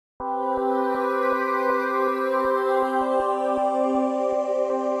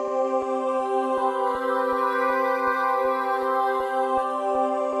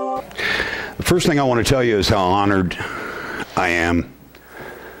First thing I want to tell you is how honored I am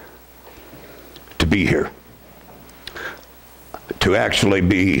to be here, to actually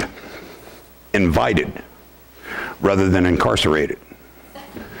be invited rather than incarcerated.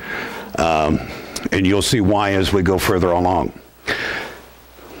 And you'll see why as we go further along.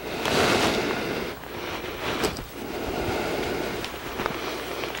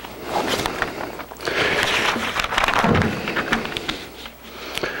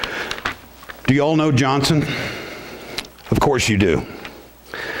 Do you all know Johnson? Of course you do.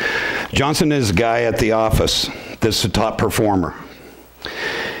 Johnson is a guy at the office that's the top performer.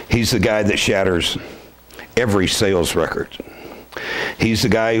 He's the guy that shatters every sales record. He's the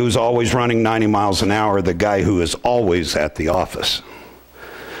guy who's always running 90 miles an hour, the guy who is always at the office.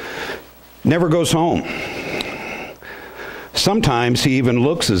 Never goes home. Sometimes he even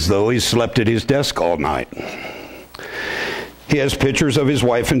looks as though he slept at his desk all night. He has pictures of his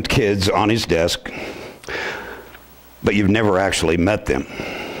wife and kids on his desk, but you've never actually met them.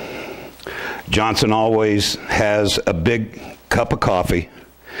 Johnson always has a big cup of coffee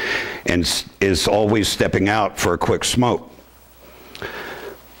and is always stepping out for a quick smoke.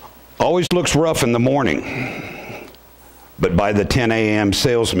 Always looks rough in the morning, but by the 10 a.m.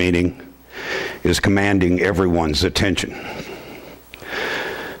 sales meeting is commanding everyone's attention.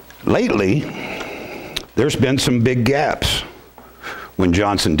 Lately, there's been some big gaps when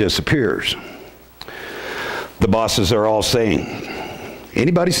Johnson disappears. The bosses are all saying,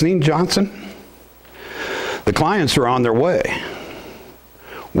 "Anybody seen Johnson?" The clients are on their way.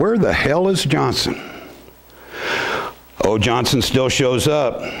 "Where the hell is Johnson?" Oh, Johnson still shows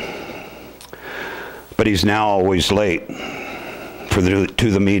up, but he's now always late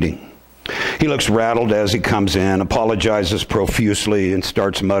to the meeting. He looks rattled as he comes in, apologizes profusely, and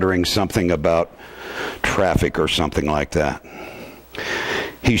starts muttering something about traffic or something like that.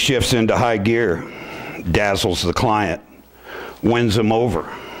 He shifts into high gear, dazzles the client, wins him over,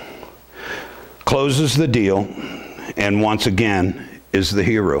 closes the deal, and once again is the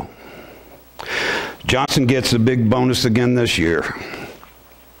hero. Johnson gets a big bonus again this year.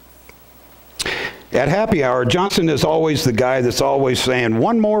 At happy hour, Johnson is always the guy that's always saying,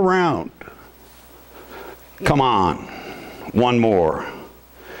 "One more round. Come on, one more.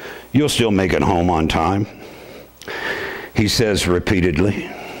 You'll still make it home on time," he says repeatedly.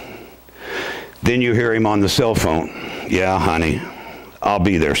 Then you hear him on the cell phone. "Yeah, honey, I'll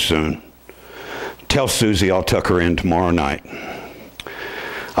be there soon. Tell Susie I'll tuck her in tomorrow night.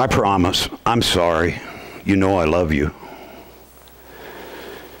 I promise. I'm sorry. You know I love you."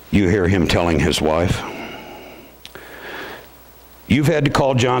 You hear him telling his wife. You've had to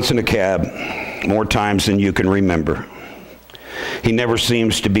call Johnson a cab more times than you can remember. He never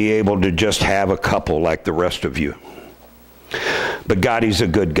seems to be able to just have a couple like the rest of you. But God, he's a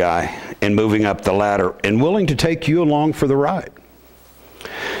good guy and moving up the ladder and willing to take you along for the ride.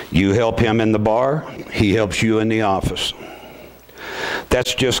 You help him in the bar, he helps you in the office.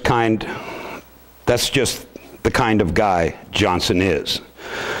 That's just the kind of guy Johnson is.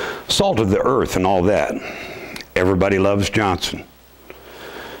 Salt of the earth and all that. Everybody loves Johnson.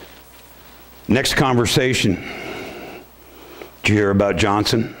 Next conversation. Did you hear about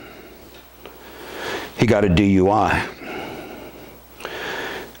Johnson? He got a DUI.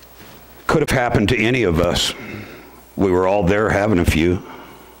 Could have happened to any of us. We were all there having a few.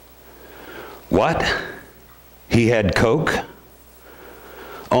 What? He had coke?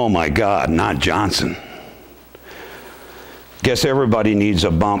 Oh my God, not Johnson. Guess everybody needs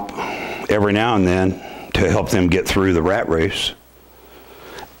a bump every now and then to help them get through the rat race.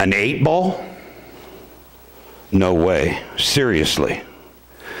 An 8-ball? No way. Seriously.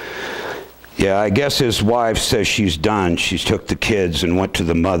 Yeah, I guess his wife says she's done. She took the kids and went to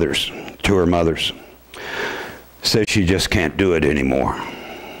her mothers. Says she just can't do it anymore.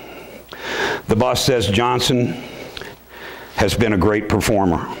 The boss says Johnson has been a great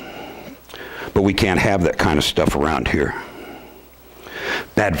performer, but we can't have that kind of stuff around here.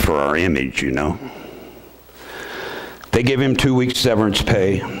 Bad for our image, you know. They gave him 2 weeks severance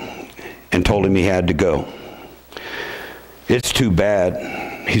pay and told him he had to go. It's too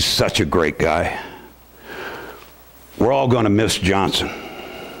bad. He's such a great guy. We're all going to miss Johnson.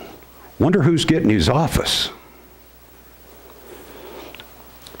 Wonder who's getting his office.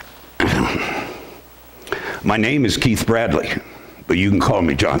 My name is Keith Bradley, but you can call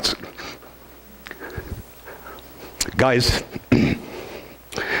me Johnson. Guys,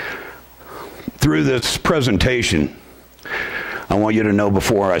 through this presentation, I want you to know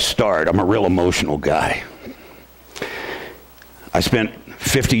before I start, I'm a real emotional guy. I spent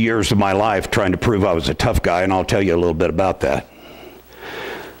 50 years of my life trying to prove I was a tough guy, and I'll tell you a little bit about that.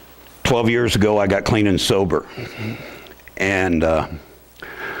 12 years ago, I got clean and sober, and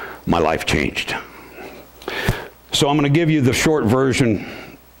my life changed. So I'm going to give you the short version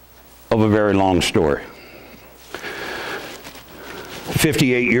of a very long story.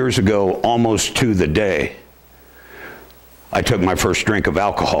 58 years ago, almost to the day, I took my first drink of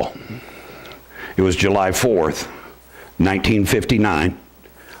alcohol. It was July 4th, 1959.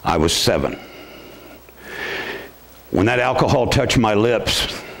 I was 7. When that alcohol touched my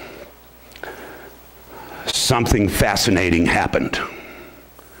lips, something fascinating happened.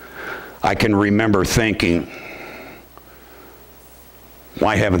 I can remember thinking,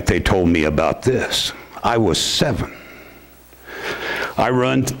 why haven't they told me about this? I was 7. I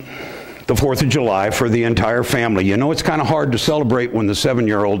run the 4th of July for the entire family. You know, it's kind of hard to celebrate when the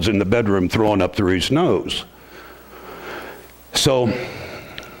 7-year-old's in the bedroom throwing up through his nose. So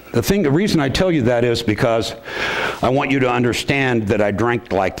the reason I tell you that is because I want you to understand that I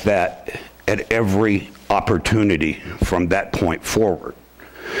drank like that at every opportunity from that point forward.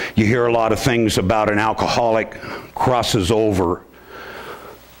 You hear a lot of things about an alcoholic crosses over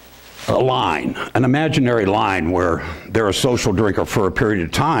a line, an imaginary line where they're a social drinker for a period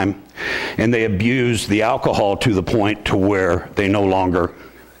of time and they abuse the alcohol to the point to where they no longer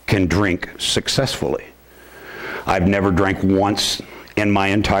can drink successfully. I've never drank once in my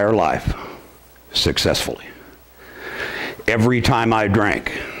entire life successfully. Every time I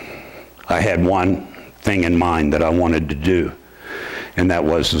drank, I had one thing in mind that I wanted to do, and that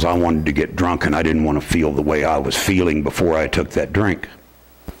was I wanted to get drunk, and I didn't want to feel the way I was feeling before I took that drink.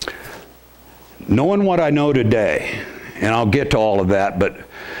 Knowing what I know today, and I'll get to all of that, but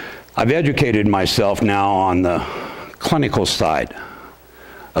I've educated myself now on the clinical side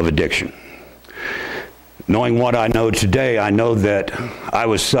of addiction. Knowing what I know today, I know that I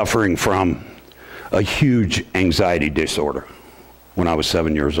was suffering from a huge anxiety disorder when I was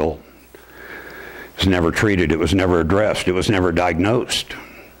 7 years old. It was never treated, it was never addressed, it was never diagnosed.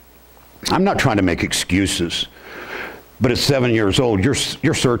 I'm not trying to make excuses, but at 7 years old, you're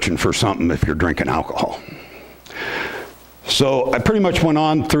searching for something if you're drinking alcohol. So I pretty much went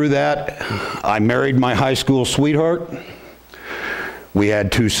on through that. I married my high school sweetheart. We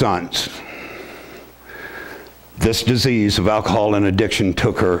had 2 sons. This disease of alcohol and addiction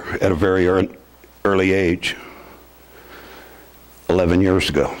took her at a very early age, 11 years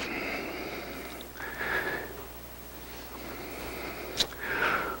ago.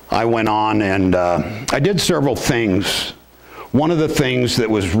 I went on and I did several things. One of the things that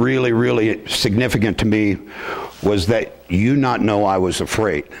was really, really significant to me was that you not know I was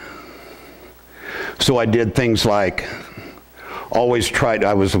afraid. So I did things like I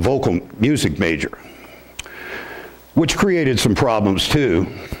was a vocal music major, which created some problems too,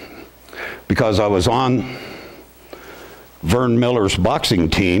 because I was on Vern Miller's boxing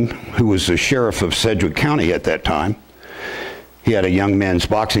team, who was the sheriff of Sedgwick County at that time. He had a young men's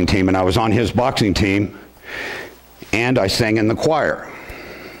boxing team, and I was on his boxing team, and I sang in the choir.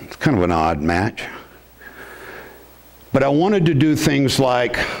 It's kind of an odd match. But I wanted to do things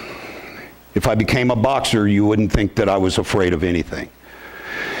like, if I became a boxer, you wouldn't think that I was afraid of anything.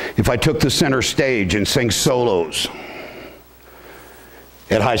 If I took the center stage and sang solos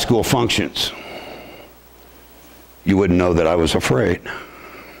at high school functions, you wouldn't know that I was afraid.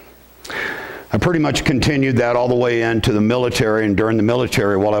 I pretty much continued that all the way into the military, and during the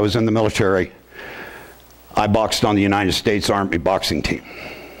military, while I was in the military, I boxed on the United States Army boxing team.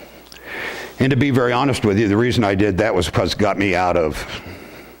 And to be very honest with you, the reason I did that was because it got me out of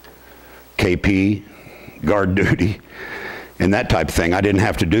KP, guard duty, and that type of thing. I didn't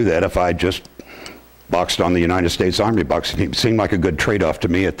have to do that if I just boxed on the United States Army boxing team. It seemed like a good trade-off to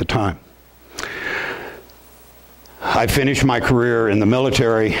me at the time. I finished my career in the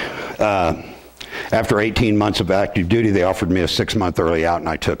military. After 18 months of active duty, they offered me a 6-month early out, and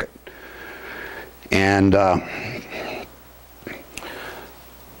I took it. And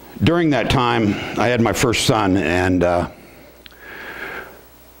during that time, I had my first son, and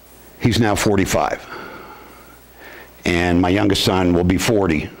he's now 45. And my youngest son will be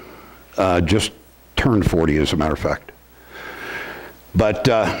 40, just turned 40 as a matter of fact. But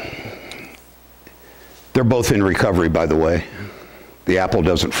they're both in recovery, by the way. The apple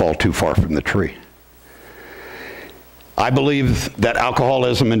doesn't fall too far from the tree. I believe that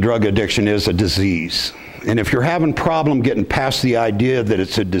alcoholism and drug addiction is a disease. And if you're having a problem getting past the idea that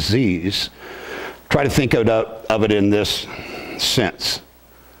it's a disease, try to think of it in this sense.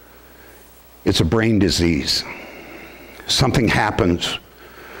 It's a brain disease. Something happens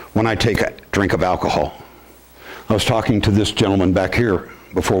when I take a drink of alcohol. I was talking to this gentleman back here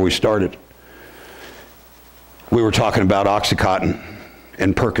before we started. We were talking about Oxycontin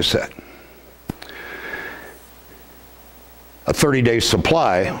and Percocet. A 30-day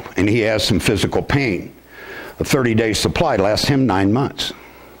supply, and he has some physical pain. A 30-day supply lasts him 9 months.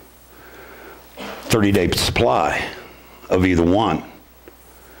 30-day supply of either one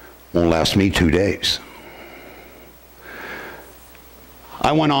won't last me 2 days.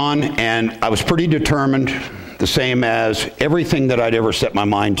 I went on, and I was pretty determined, the same as everything that I'd ever set my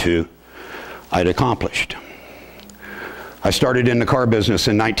mind to, I'd accomplished. I started in the car business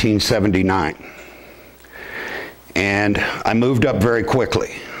in 1979, and I moved up very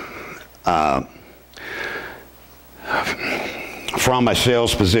quickly. From a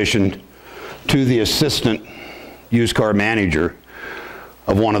sales position to the assistant used car manager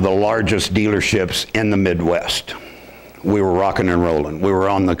of one of the largest dealerships in the Midwest. We were rocking and rolling. We were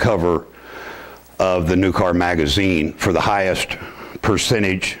on the cover of the New Car magazine for the highest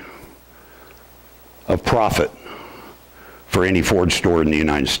percentage of profit for any Ford store in the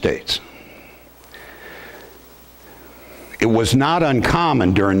United States. It was not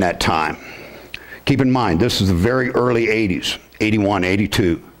uncommon during that time. Keep in mind, this is the very early 80s, 81,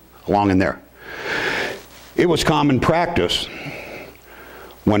 82, along in there. It was common practice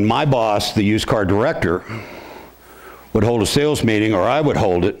when my boss, the used car director, would hold a sales meeting, or I would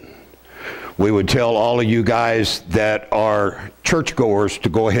hold it, we would tell all of you guys that are churchgoers to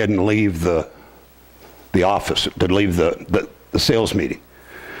go ahead and leave the office, to leave the sales meeting.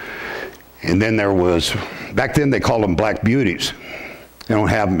 And then there was, back then they called them Black Beauties. They don't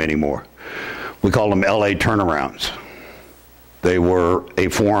have them anymore. We called them LA turnarounds. They were a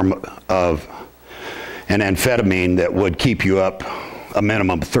form of an amphetamine that would keep you up a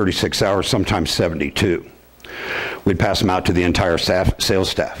minimum of 36 hours, sometimes 72. We'd pass them out to the entire sales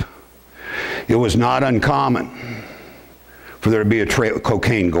staff. It was not uncommon for there to be a tray of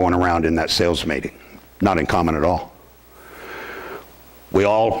cocaine going around in that sales meeting. Not uncommon at all. We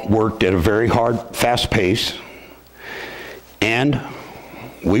all worked at a very hard, fast pace, and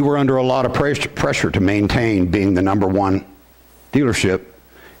we were under a lot of pressure to maintain being the #1 dealership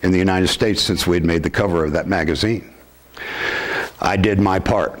in the United States since we had made the cover of that magazine. I did my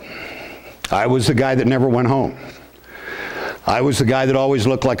part. I was the guy that never went home. I was the guy that always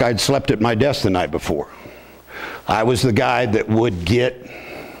looked like I'd slept at my desk the night before. I was the guy that would get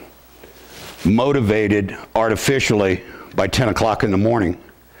motivated artificially by 10 o'clock in the morning,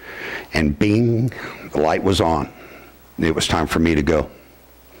 and bing, the light was on. It was time for me to go.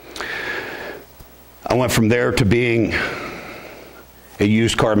 I went from there to being a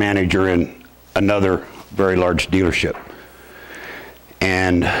used car manager in another very large dealership.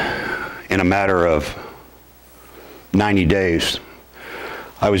 And in a matter of 90 days,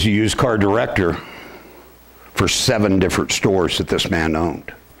 I was a used car director for 7 different stores that this man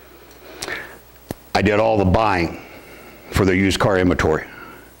owned. I did all the buying for their used car inventory.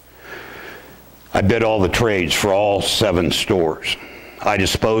 I bid all the trades for all 7 stores. I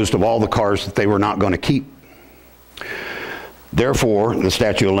disposed of all the cars that they were not going to keep. Therefore, the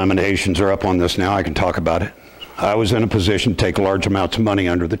statute of limitations are up on this now. I can talk about it. I was in a position to take large amounts of money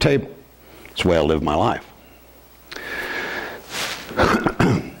under the table. That's the way I lived my life.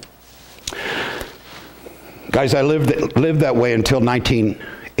 Guys, I lived that way until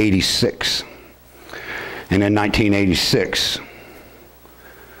 1986. And in 1986,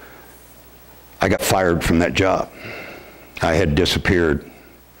 I got fired from that job. I had disappeared.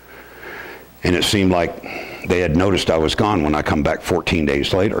 And it seemed like they had noticed I was gone when I come back 14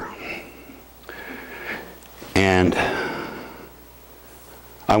 days later. And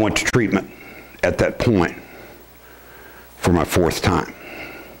I went to treatment at that point for my 4th time.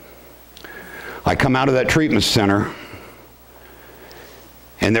 I come out of that treatment center,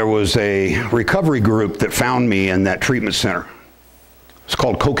 and there was a recovery group that found me in that treatment center. It's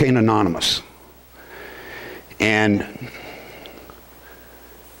called Cocaine Anonymous. And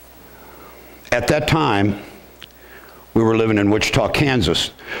at that time, we were living in Wichita, Kansas.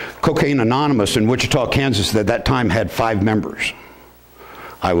 Cocaine Anonymous in Wichita, Kansas at that time had 5 members.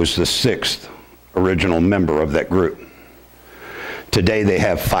 I was the 6th original member of that group. Today they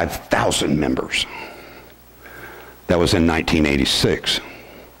have 5,000 members. That was in 1986.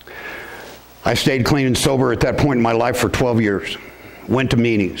 I stayed clean and sober at that point in my life for 12 years. Went to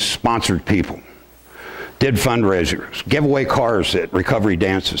meetings, sponsored people, did fundraisers, gave away cars at recovery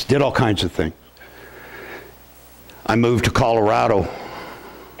dances, did all kinds of things. I moved to Colorado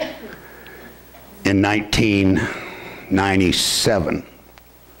in 1997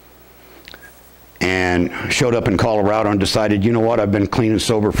 and showed up in Colorado and decided, you know what, I've been clean and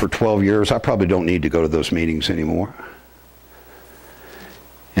sober for 12 years. I probably don't need to go to those meetings anymore.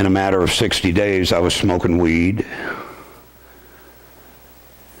 In a matter of 60 days, I was smoking weed,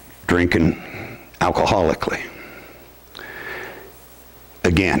 drinking alcoholically.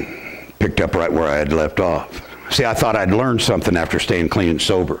 Again, picked up right where I had left off. See, I thought I'd learned something after staying clean and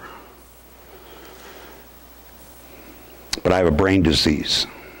sober. But I have a brain disease.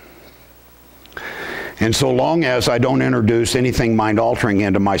 And so long as I don't introduce anything mind-altering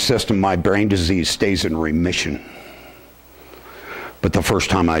into my system, my brain disease stays in remission. But the first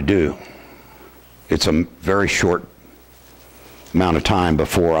time I do, it's a very short amount of time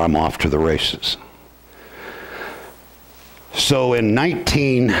before I'm off to the races. So in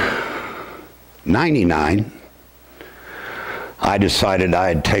 1999, I decided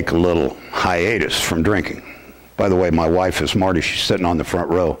I'd take a little hiatus from drinking. By the way, my wife is Marty. She's sitting on the front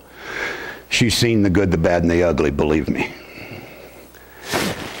row. She's seen the good, the bad, and the ugly, believe me.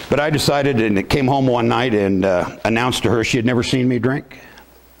 But I decided, and it came home one night and announced to her she had never seen me drink.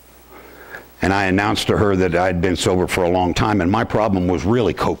 And I announced to her that I'd been sober for a long time, and my problem was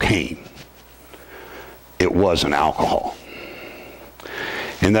really cocaine. It wasn't alcohol.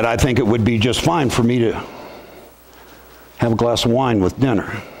 And that I think it would be just fine for me to have a glass of wine with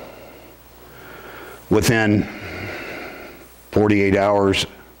dinner. Within 48 hours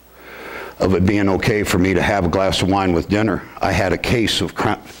of it being okay for me to have a glass of wine with dinner, I had a case of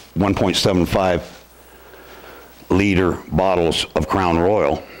 1.75 liter bottles of Crown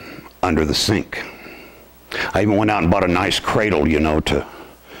Royal under the sink. I even went out and bought a nice cradle, you know, to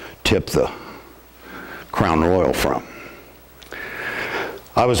tip the Crown Royal from.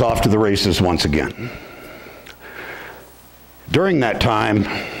 I was off to the races once again. During that time,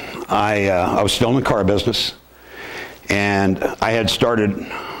 I was still in the car business, and I had started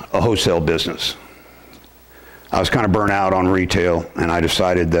a wholesale business. I was kind of burnt out on retail, and I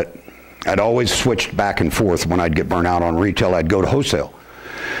decided that I'd always switched back and forth. When I'd get burnt out on retail, I'd go to wholesale.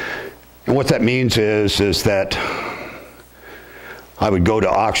 And what that means is that I would go to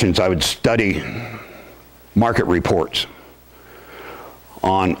auctions, I would study market reports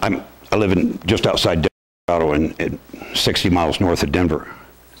on, I live in just outside Denver, Colorado, and 60 miles north of Denver.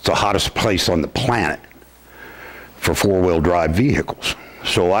 It's the hottest place on the planet for four-wheel drive vehicles.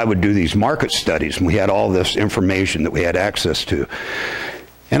 So I would do these market studies, and we had all this information that we had access to.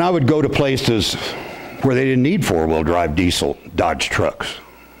 And I would go to places where they didn't need four-wheel drive diesel Dodge trucks,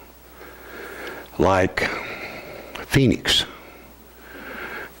 like Phoenix,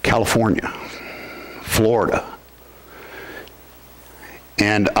 California, Florida.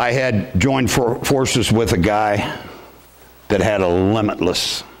 And I had joined forces with a guy that had a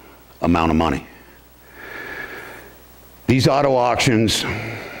limitless amount of money. These auto auctions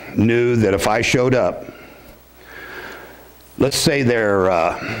knew that if I showed up, let's say their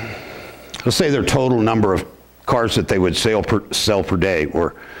total number of cars that they would sell per day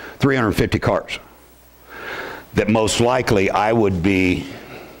were 350 cars, that most likely I would be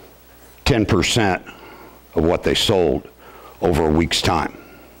 10% of what they sold over a week's time.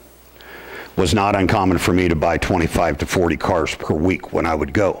 It was not uncommon for me to buy 25 to 40 cars per week when I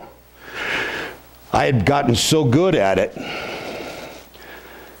would go. I had gotten so good at it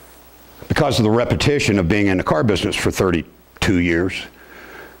because of the repetition of being in the car business for 32 years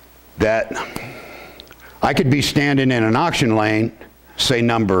that I could be standing in an auction lane, say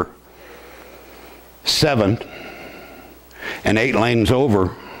number 7, and 8 lanes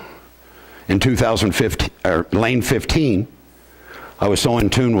over in 2015, or lane 15, I was so in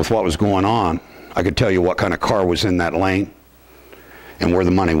tune with what was going on, I could tell you what kind of car was in that lane and where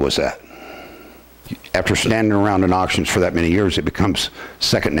the money was at. After standing around in auctions for that many years, it becomes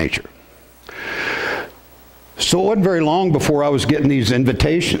second nature. So it wasn't very long before I was getting these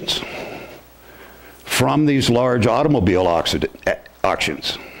invitations from these large automobile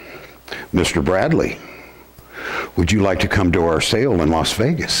auctions. Mr. Bradley, would you like to come to our sale in Las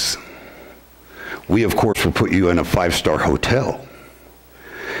Vegas? We, of course, will put you in a 5-star hotel.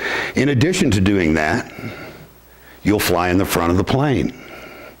 In addition to doing that, you'll fly in the front of the plane.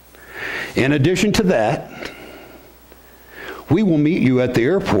 In addition to that, we will meet you at the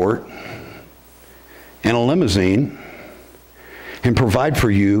airport in a limousine and provide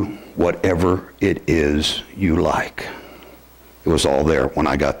for you whatever it is you like. It was all there when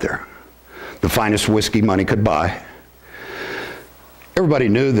I got there. The finest whiskey money could buy. Everybody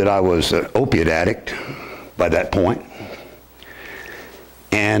knew that I was an opiate addict by that point.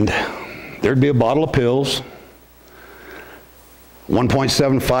 And there'd be a bottle of pills,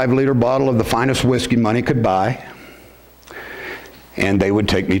 1.75 liter bottle of the finest whiskey money could buy, and they would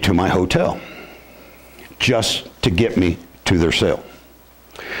take me to my hotel just to get me to their sale.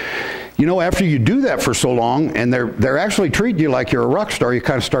 You know, after you do that for so long, and they're actually treating you like you're a rock star, you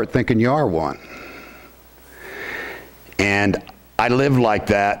kind of start thinking you are one. And I lived like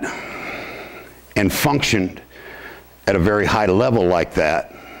that and functioned at a very high level like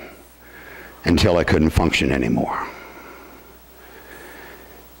that until I couldn't function anymore.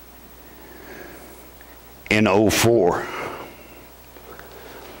 In '04,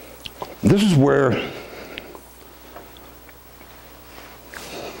 this is where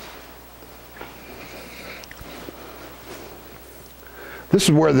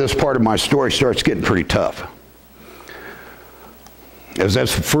this part of my story starts getting pretty tough. As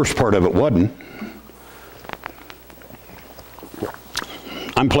that's the first part of it wasn't.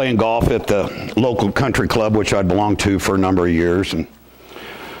 I'm playing golf at the local country club, which I belonged to for a number of years, and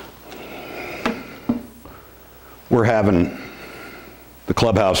we're having the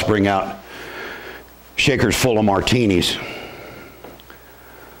clubhouse bring out shakers full of martinis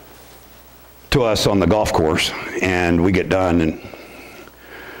to us on the golf course, and we get done, and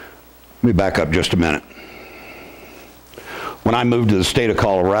let me back up just a minute. When I moved to the state of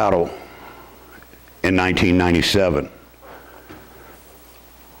Colorado in 1997,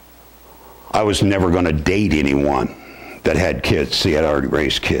 I was never going to date anyone that had kids. See, I'd already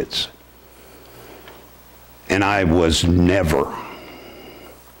raised kids. And I was never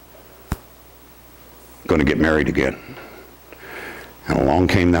going to get married again. And along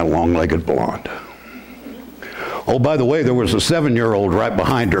came that long-legged blonde. Oh, by the way, there was a 7-year-old right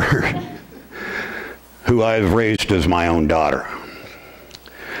behind her who I've raised as my own daughter.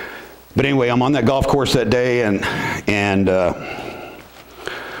 But anyway, I'm on that golf course that day, and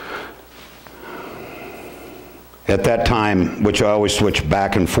at that time, which I always switched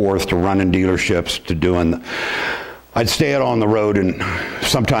back and forth to running dealerships, to doing, I'd stay out on the road, and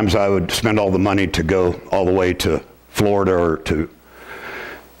sometimes I would spend all the money to go all the way to Florida or to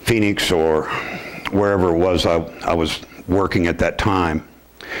Phoenix or wherever it was I was working at that time.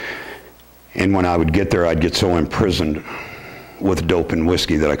 And when I would get there, I'd get so imprisoned with dope and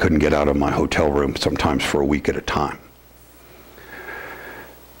whiskey that I couldn't get out of my hotel room, sometimes for a week at a time.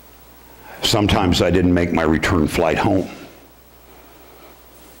 Sometimes I didn't make my return flight home.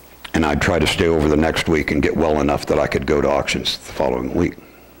 And I'd try to stay over the next week and get well enough that I could go to auctions the following week.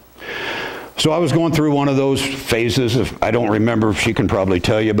 So I was going through one of those phases. I don't remember if she can probably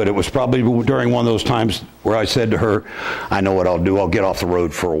tell you, but it was probably during one of those times where I said to her, I know what I'll do. I'll get off the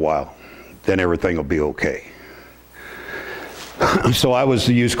road for a while. Then everything will be okay. So I was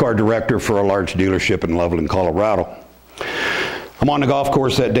the used car director for a large dealership in Loveland, Colorado. I'm on the golf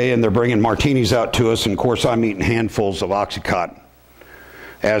course that day, and they're bringing martinis out to us, and of course I'm eating handfuls of Oxycontin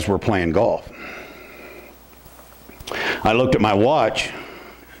as we're playing golf. I looked at my watch,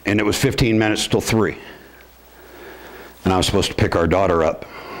 and it was 15 minutes till 3. And I was supposed to pick our daughter up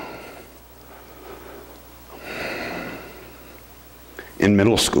in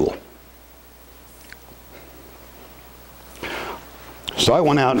middle school. So I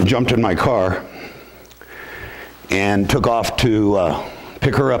went out and jumped in my car and took off to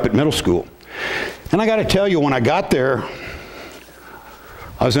pick her up at middle school. And I got to tell you, when I got there,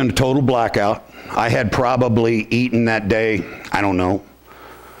 I was in a total blackout. I had probably eaten that day, I don't know,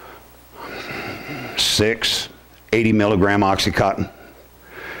 6 80-milligram Oxycontin.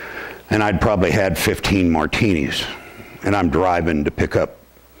 And I'd probably had 15 martinis. And I'm driving to pick up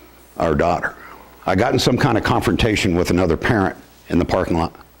our daughter. I got in some kind of confrontation with another parent in the parking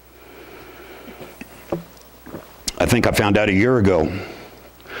lot. I think I found out a year ago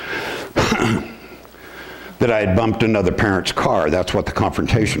that I had bumped another parent's car. That's what the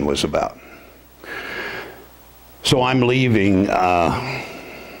confrontation was about. So I'm leaving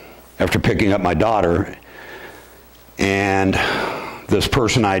after picking up my daughter, and this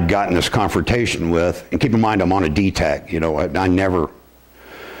person I had gotten this confrontation with, and keep in mind I'm on a D tag, you know, I never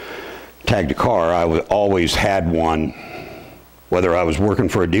tagged a car. I always had one, whether I was working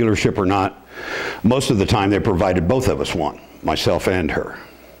for a dealership or not. Most of the time they provided both of us one, myself and her.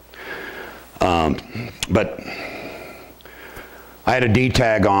 But I had a D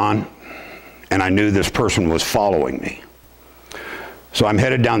tag on, and I knew this person was following me. So I'm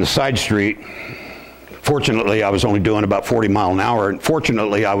headed down the side street. Fortunately, I was only doing about 40 miles an hour, and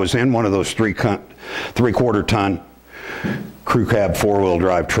fortunately I was in one of those 3/4 ton crew cab 4-wheel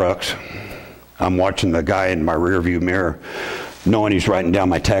drive trucks. I'm watching the guy in my rear view mirror, knowing he's writing down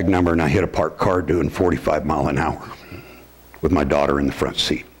my tag number, and I hit a parked car doing 45 miles an hour with my daughter in the front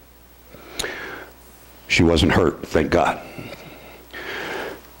seat. She wasn't hurt, thank God.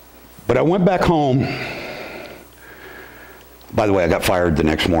 But I went back home. By the way, I got fired the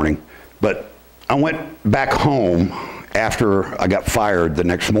next morning, but I went back home after I got fired the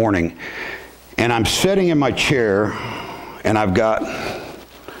next morning, and I'm sitting in my chair, and I've got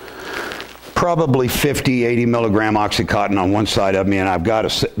probably 50, 80 milligram Oxycontin on one side of me, and I've got a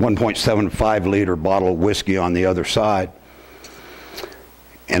 1.75 liter bottle of whiskey on the other side.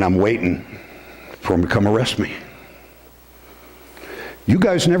 And I'm waiting for them to come arrest me. You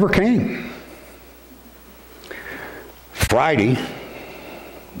guys never came. Friday,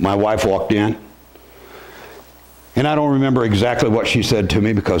 my wife walked in, and I don't remember exactly what she said to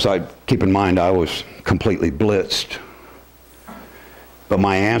me because keep in mind, I was completely blitzed. But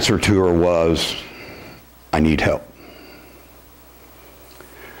my answer to her was, I need help.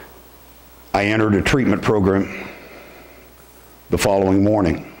 I entered a treatment program the following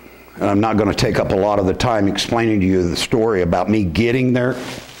morning. And I'm not going to take up a lot of the time explaining to you the story about me getting there.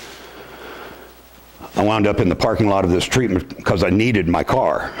 I wound up in the parking lot of this treatment because I needed my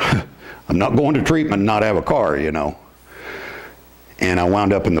car. I'm not going to treatment and not have a car, you know. And I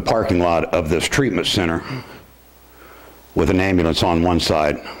wound up in the parking lot of this treatment center with an ambulance on one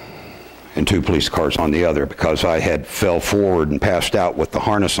side and 2 police cars on the other because I had fell forward and passed out with the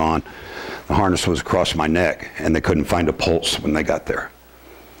harness on. The harness was across my neck and they couldn't find a pulse when they got there.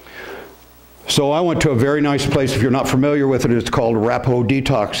 So I went to a very nice place. If you're not familiar with it, it's called Arapahoe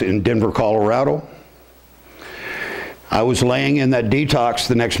Detox in Denver, Colorado. I was laying in that detox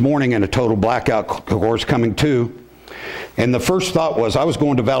the next morning in a total blackout, of course, coming to. And the first thought was I was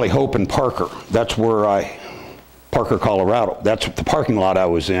going to Valley Hope and Parker. That's where Parker, Colorado. That's the parking lot I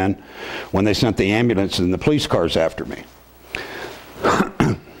was in when they sent the ambulance and the police cars after me.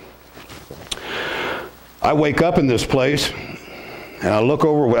 I wake up in this place, and I look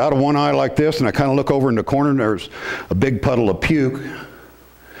over out of one eye like this, and I kind of look over in the corner, and there's a big puddle of puke,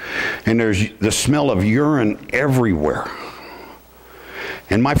 and there's the smell of urine everywhere.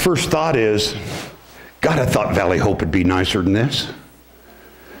 And my first thought is, God, I thought Valley Hope would be nicer than this.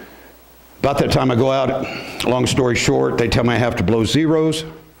 About that time I go out, long story short, they tell me I have to blow zeros.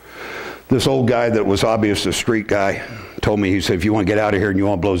 This old guy that was obvious a street guy told me, he said, if you want to get out of here and you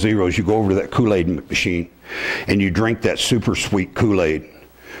want to blow zeros, you go over to that Kool-Aid machine and you drink that super sweet Kool-Aid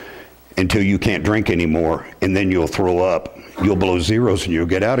until you can't drink anymore, and then you'll throw up. You'll blow zeros and you'll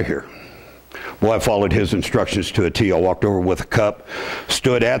get out of here. Well, I followed his instructions to a T. I walked over with a cup,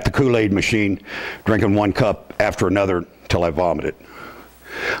 stood at the Kool-Aid machine, drinking one cup after another till I vomited.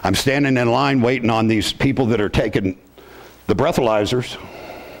 I'm standing in line waiting on these people that are taking the breathalyzers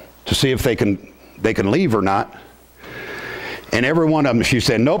to see if they can leave or not. And every one of them, she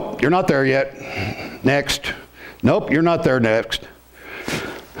said, nope, you're not there yet. Next. Nope, you're not there next.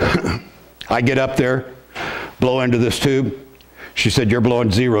 I get up there, blow into this tube. She said, you're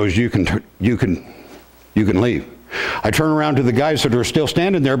blowing zeros, you can leave. I turn around to the guys that are still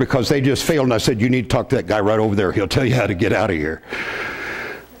standing there because they just failed, and I said, you need to talk to that guy right over there. He'll tell you how to get out of here.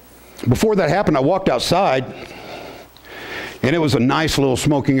 Before that happened, I walked outside, and it was a nice little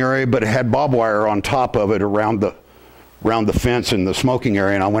smoking area, but it had barbed wire on top of it around the fence in the smoking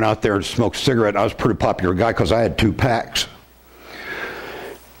area, and I went out there and smoked a cigarette. I was a pretty popular guy because I had 2 packs.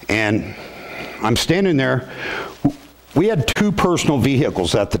 And I'm standing there. We had 2 personal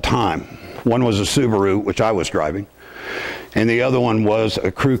vehicles at the time. One was a Subaru, which I was driving, and the other one was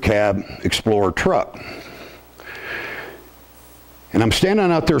a crew cab Explorer truck. And I'm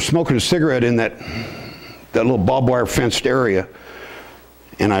standing out there smoking a cigarette in that little barbed wire fenced area,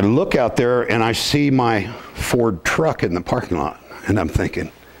 and I look out there and I see my Ford truck in the parking lot, and I'm thinking,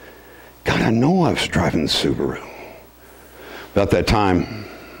 God, I know I was driving the Subaru. About that time,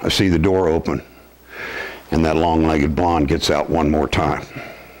 I see the door open, and that long-legged blonde gets out one more time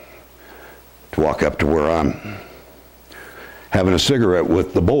to walk up to where I'm having a cigarette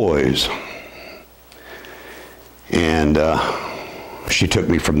with the boys. And she took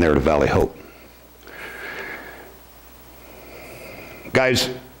me from there to Valley Hope. Guys,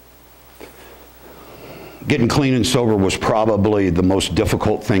 getting clean and sober was probably the most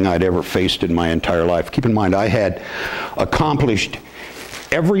difficult thing I'd ever faced in my entire life. Keep in mind, I had accomplished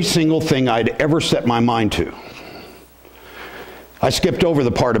every single thing I'd ever set my mind to. I skipped over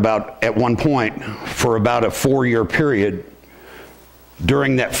the part about, at one point, for about a 4-year period,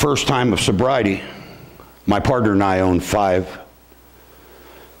 during that first time of sobriety, my partner and I owned 5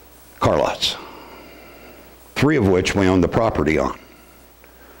 car lots, 3 of which we owned the property on.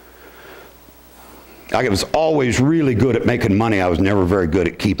 I was always really good at making money. I was never very good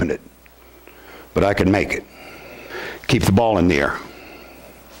at keeping it, but I could make it. Keep the ball in the air.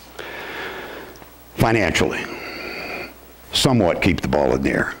 Financially, somewhat keep the ball in the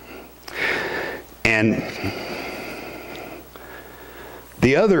air. And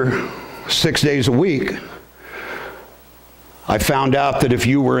the other 6 days a week, I found out that if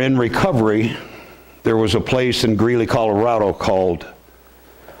you were in recovery, there was a place in Greeley, Colorado called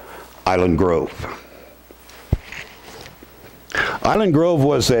Island Grove. Island Grove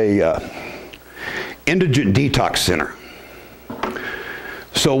was a indigent detox center.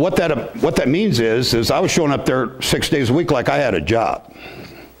 So what that means is I was showing up there 6 days a week like I had a job.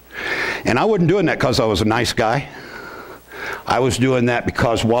 And I wasn't doing that because I was a nice guy. I was doing that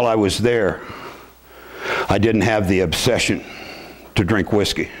because while I was there, I didn't have the obsession to drink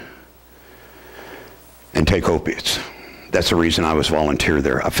whiskey and take opiates. That's the reason I was volunteer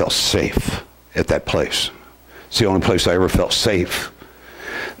there. I felt safe at that place. It's the only place I ever felt safe.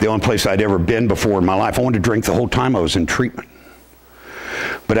 The only place I'd ever been before in my life. I wanted to drink the whole time I was in treatment.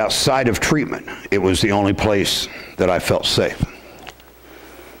 But outside of treatment, it was the only place that I felt safe.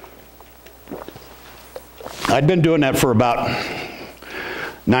 I'd been doing that for about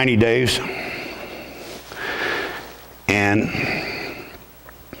 90 days. And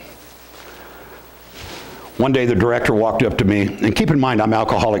one day the director walked up to me, and keep in mind I'm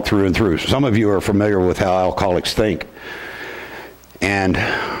alcoholic through and through. Some of you are familiar with how alcoholics think. And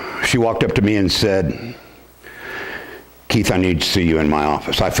she walked up to me and said, "Keith, I need to see you in my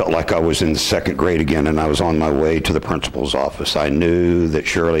office." I felt like I was in the second grade again, and I was on my way to the principal's office. I knew that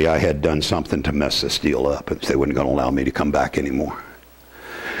surely I had done something to mess this deal up, and they weren't going to allow me to come back anymore.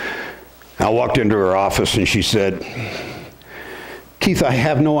 I walked into her office, and she said, "Keith, I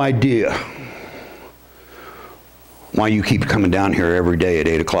have no idea why you keep coming down here every day at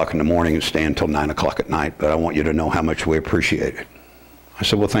 8 o'clock in the morning and stay until 9 o'clock at night, but I want you to know how much we appreciate it." I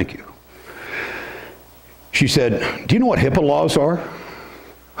said, "Well, thank you." She said, "Do you know what HIPAA laws are?"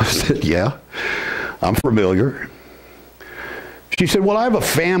 I said, "Yeah, I'm familiar." She said, "Well, I have a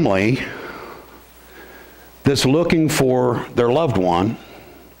family that's looking for their loved one,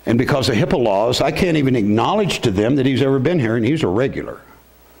 and because of HIPAA laws, I can't even acknowledge to them that he's ever been here, and he's a regular."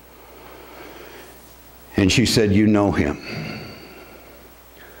 And she said, "You know him.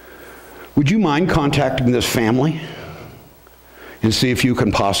 Would you mind contacting this family and see if you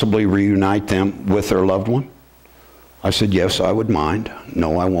can possibly reunite them with their loved one?" I said, "Yes, I would mind.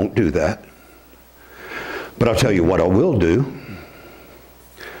 No, I won't do that. But I'll tell you what I will do.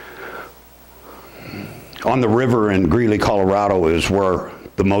 On the river in Greeley, Colorado is where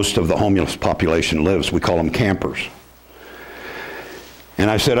the most of the homeless population lives. We call them campers." And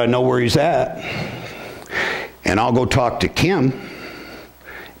I said, "I know where he's at. And I'll go talk to Kim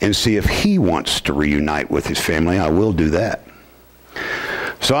and see if he wants to reunite with his family. I will do that."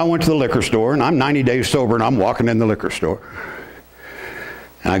 So I went to the liquor store, and I'm 90 days sober, and I'm walking in the liquor store.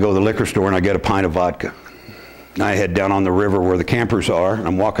 And I go to the liquor store, and I get a pint of vodka. And I head down on the river where the campers are, and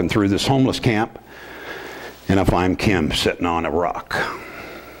I'm walking through this homeless camp, and I find Kim sitting on a rock,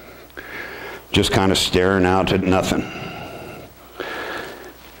 just kind of staring out at nothing.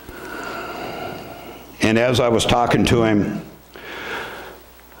 And as I was talking to him,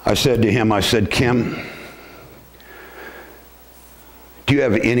 I said to him, I said, "Kim, do you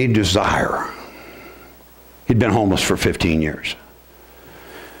have any desire?" He'd been homeless for 15 years.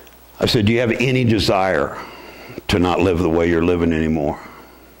 I said, "Do you have any desire to not live the way you're living anymore?"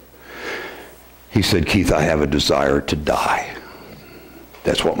 He said, "Keith, I have a desire to die.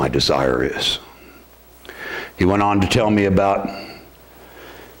 That's what my desire is." He went on to tell me about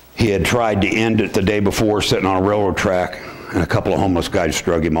he had tried to end it the day before sitting on a railroad track, and a couple of homeless guys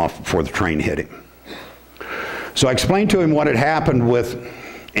drug him off before the train hit him. So I explained to him what had happened with,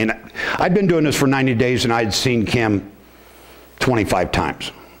 and I'd been doing this for 90 days, and I'd seen Kim 25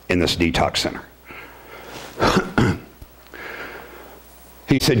 times in this detox center.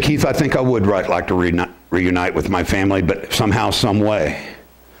 He said, "Keith, I think I would like to reunite with my family, but somehow, some way,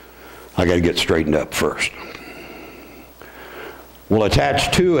 I got to get straightened up first." Well,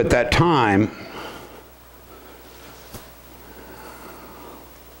 attached to at that time,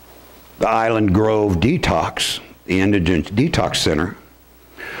 the Island Grove Detox, the Indigent Detox Center,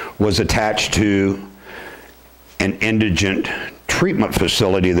 was attached to an indigent treatment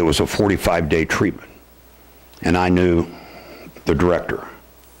facility that was a 45-day treatment. And I knew the director.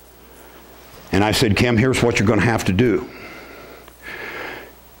 And I said, "Kim, here's what you're going to have to do.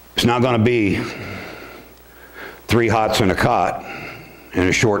 It's not going to be 3 hots and a cot and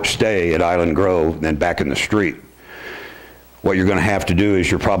a short stay at Island Grove, then back in the street. What you're going to have to do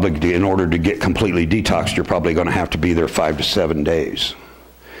is in order to get completely detoxed, you're probably going to have to be there 5 to 7 days.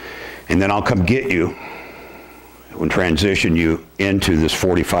 And then I'll come get you and transition you into this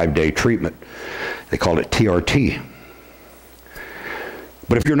 45-day treatment." They called it TRT.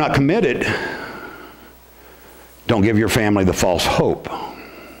 "But if you're not committed, don't give your family the false hope."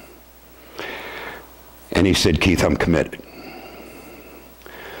 And he said, "Keith, I'm committed."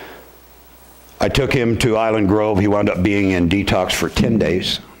 I took him to Island Grove. He wound up being in detox for 10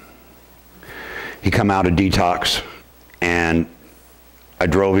 days. He come out of detox, and I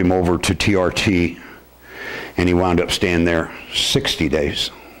drove him over to TRT, and he wound up staying there 60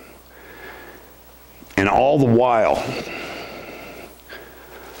 days. And all the while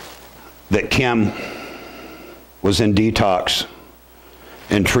that Kim was in detox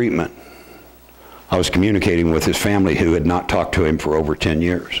and treatment, I was communicating with his family, who had not talked to him for over 10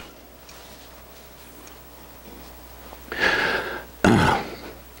 years.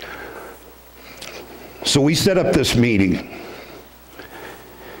 So we set up this meeting,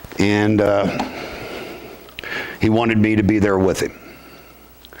 and he wanted me to be there with him.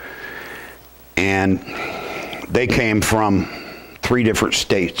 And they came from 3 different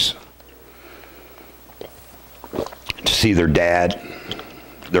states to see their dad,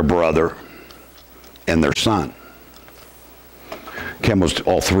 their brother, and their son. Kim was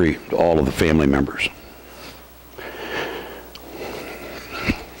all of the family members.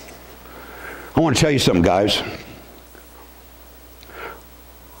 I want to tell you something, guys.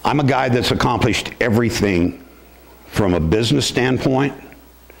 I'm a guy that's accomplished everything from a business standpoint,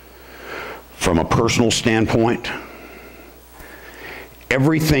 from a personal standpoint.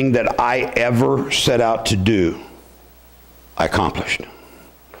 Everything that I ever set out to do, I accomplished,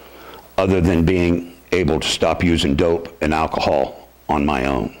 other than being able to stop using dope and alcohol on my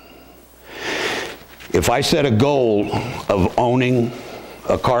own. If I set a goal of owning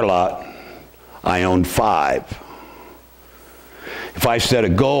a car lot, I owned 5. If I set a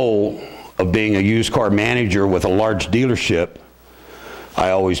goal of being a used car manager with a large dealership, I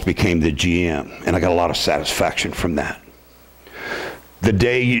always became the GM, and I got a lot of satisfaction from that. The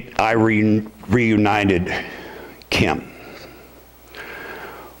day I reunited Kim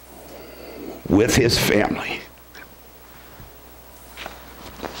with his family,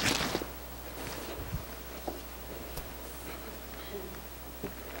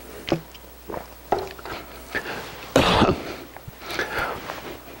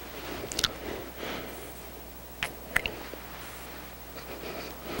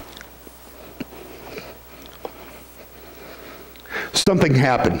 something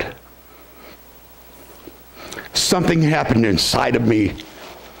happened. Something happened inside of me.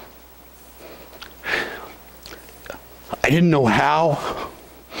 I didn't know how.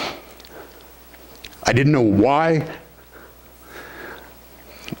 I didn't know why.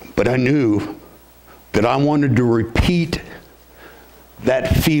 But I knew that I wanted to repeat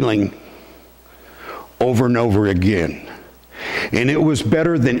that feeling over and over again. And it was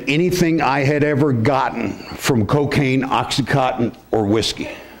better than anything I had ever gotten from cocaine, Oxycontin, or whiskey.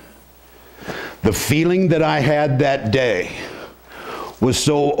 The feeling that I had that day was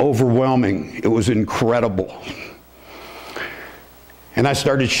so overwhelming. It was incredible. And I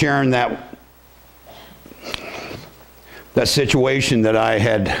started sharing that situation that I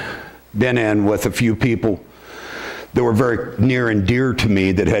had been in with a few people that were very near and dear to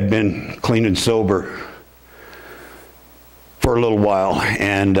me, that had been clean and sober for a little while.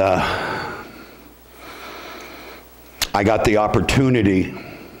 And I got the opportunity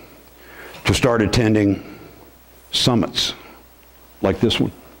to start attending summits like this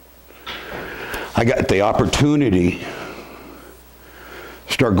one. I got the opportunity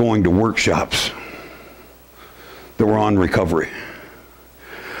to start going to workshops that were on recovery.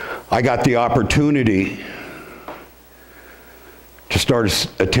 I got the opportunity to start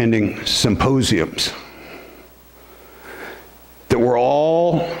attending symposiums that were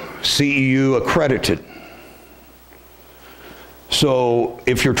all CEU accredited. So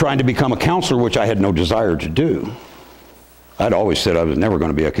if you're trying to become a counselor, which I had no desire to do, I'd always said I was never going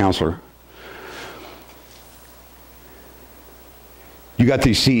to be a counselor. You got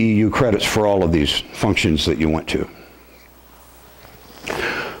these CEU credits for all of these functions that you went to.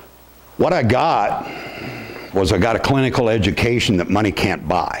 What I got was I got a clinical education that money can't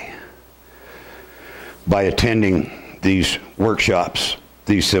buy by attending these workshops,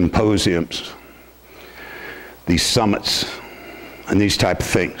 these symposiums, these summits, and these type of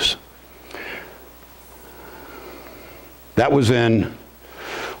things. That was in,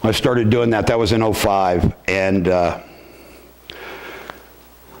 when I started doing that, that was in 05, and I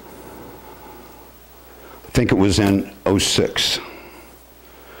think it was in 06.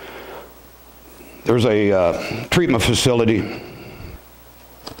 There was a treatment facility.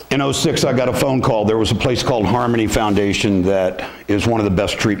 In 06, I got a phone call. There was a place called Harmony Foundation that is one of the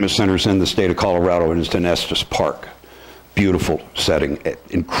best treatment centers in the state of Colorado, and it's in Estes Park. Beautiful setting,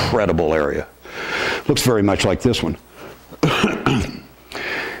 incredible area. Looks very much like this one.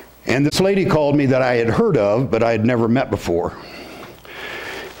 And this lady called me that I had heard of, but I had never met before.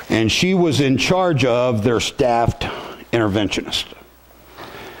 And she was in charge of their staffed interventionist.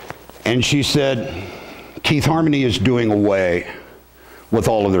 And she said, Keith, Harmony is doing away with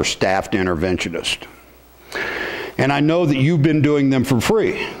all of their staffed interventionists. And I know that you've been doing them for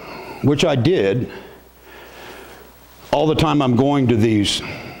free, which I did. All the time I'm going to these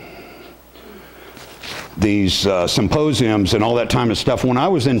symposiums and all that time and stuff. When I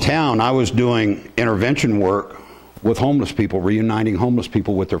was in town, I was doing intervention work with homeless people, reuniting homeless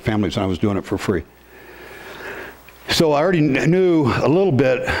people with their families, and I was doing it for free. So I already knew a little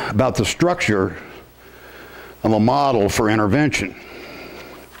bit about the structure of a model for intervention.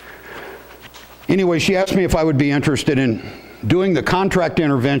 Anyway, she asked me if I would be interested in doing the contract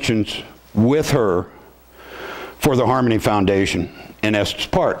interventions with her for the Harmony Foundation in Estes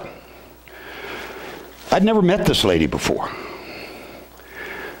Park. I'd never met this lady before,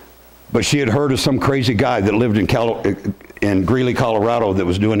 but she had heard of some crazy guy that lived in Greeley, Colorado that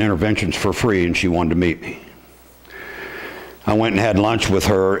was doing interventions for free, and she wanted to meet me. I went and had lunch with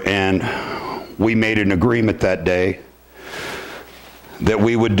her, and we made an agreement that day that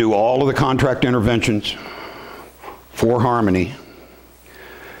we would do all of the contract interventions for Harmony.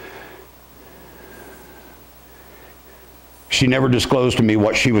 She never disclosed to me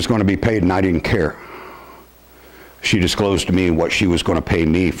what she was going to be paid, and I didn't care. She disclosed to me what she was going to pay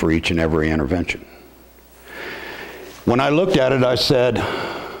me for each and every intervention. When I looked at it, I said,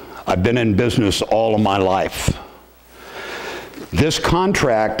 I've been in business all of my life. This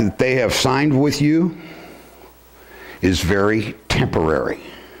contract that they have signed with you is very temporary.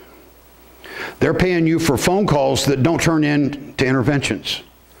 They're paying you for phone calls that don't turn into interventions,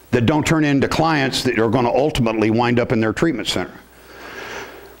 that don't turn into clients that are going to ultimately wind up in their treatment center.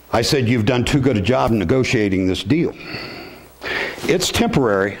 I said, you've done too good a job negotiating this deal. It's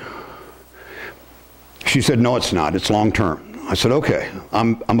temporary. She said, no, it's not. It's long term. I said, okay,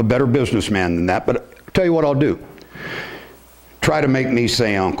 I'm a better businessman than that, but I'll tell you what I'll do. Try to make me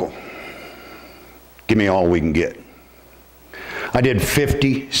say uncle. Give me all we can get. I did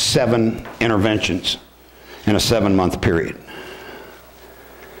 57 interventions in a 7-month period.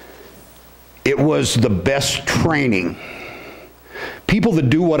 It was the best training. People that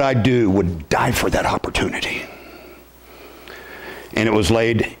do what I do would die for that opportunity. And it was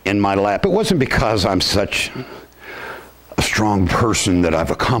laid in my lap. It wasn't because I'm such a strong person that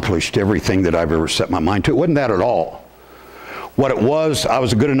I've accomplished everything that I've ever set my mind to. It wasn't that at all. What it was, I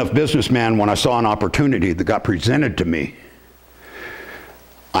was a good enough businessman when I saw an opportunity that got presented to me.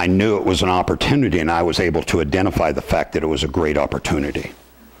 I knew it was an opportunity, and I was able to identify the fact that it was a great opportunity.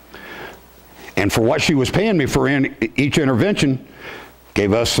 And for what she was paying me for each intervention,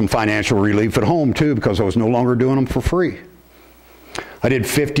 gave us some financial relief at home too, because I was no longer doing them for free. I did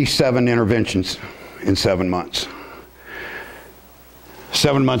 57 interventions in 7 months.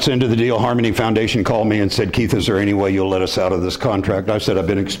 7 months into the deal, Harmony Foundation called me and said, Keith, is there any way you'll let us out of this contract? I said, I've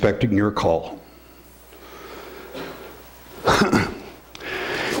been expecting your call.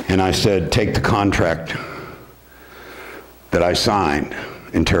 And I said, take the contract that I signed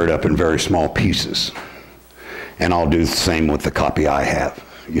and tear it up in very small pieces. And I'll do the same with the copy I have.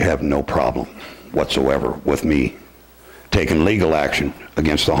 You have no problem whatsoever with me taking legal action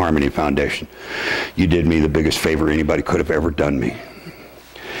against the Harmony Foundation. You did me the biggest favor anybody could have ever done me.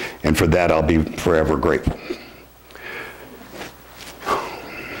 And for that, I'll be forever grateful.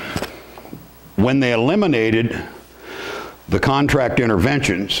 When they eliminated the contract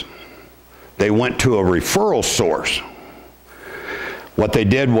interventions, they went to a referral source. What they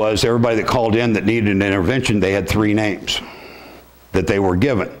did was, everybody that called in that needed an intervention, they had 3 names that they were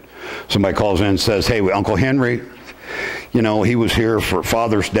given. Somebody calls in and says, hey, Uncle Henry, you know, he was here for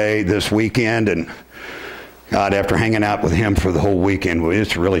Father's Day this weekend, and God, after hanging out with him for the whole weekend, well,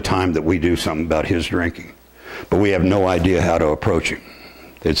 it's really time that we do something about his drinking. But we have no idea how to approach him.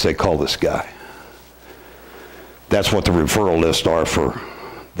 They'd say, call this guy. That's what the referral lists are for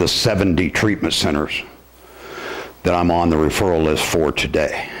the 70 treatment centers that I'm on the referral list for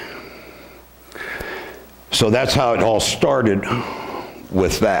today. So that's how it all started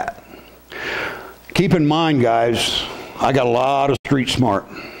with that. Keep in mind, guys, I got a lot of street smart.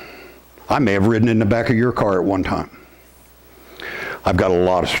 I may have ridden in the back of your car at one time. I've got a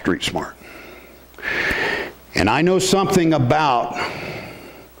lot of street smart. And I know something about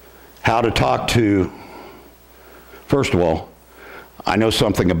how to talk to, first of all, I know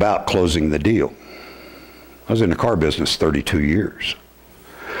something about closing the deal. I was in the car business 32 years.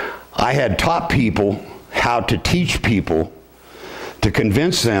 I had taught people how to teach people to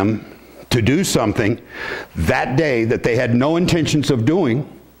convince them to do something that day that they had no intentions of doing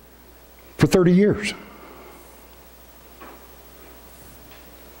for 30 years.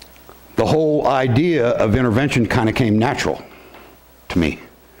 The whole idea of intervention kind of came natural to me.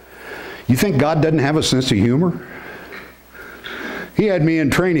 You think God doesn't have a sense of humor? He had me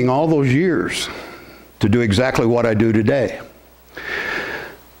in training all those years to do exactly what I do today.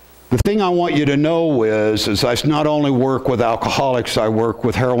 The thing I want you to know is I not only work with alcoholics, I work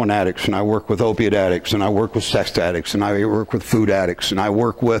with heroin addicts, and I work with opiate addicts, and I work with sex addicts, and I work with food addicts, and I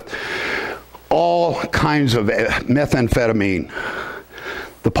work with all kinds of methamphetamine,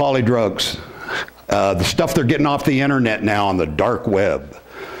 the polydrugs, the stuff they're getting off the internet now on the dark web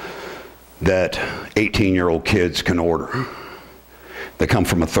that 18-year-old kids can order. They come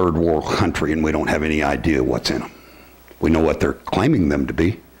from a third world country and we don't have any idea what's in them. We know what they're claiming them to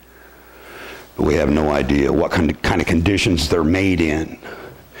be, but we have no idea what kind of conditions they're made in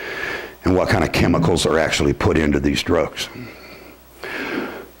and what kind of chemicals are actually put into these drugs.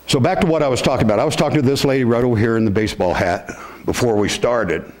 So back to what I was talking about. I was talking to this lady right over here in the baseball hat before we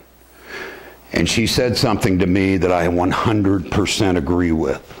started, and she said something to me that I 100% agree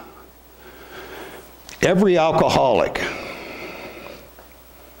with. Every alcoholic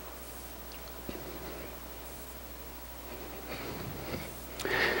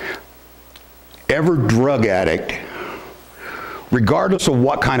every drug addict, regardless of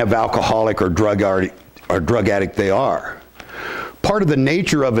what kind of alcoholic or drug addict they are, part of the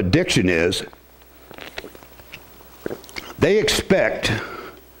nature of addiction is they expect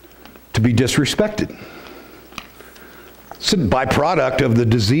to be disrespected. It's a byproduct of the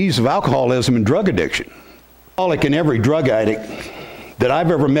disease of alcoholism and drug addiction. Alcoholic and every drug addict that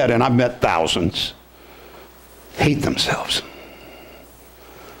I've ever met, and I've met thousands, hate themselves.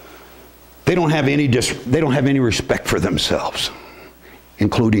 They don't have any respect for themselves,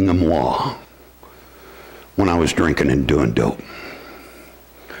 including moi, when I was drinking and doing dope.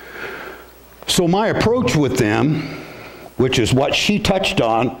 So my approach with them, which is what she touched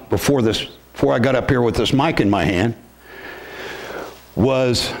on before I got up here with this mic in my hand,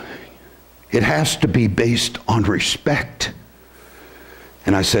 was it has to be based on respect.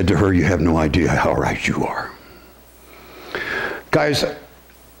 And I said to her, you have no idea how right you are. Guys,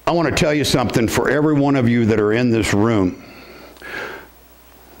 I want to tell you something for every one of you that are in this room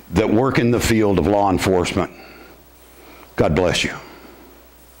that work in the field of law enforcement. God bless you.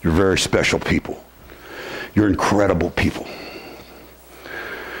 You're very special people. You're incredible people.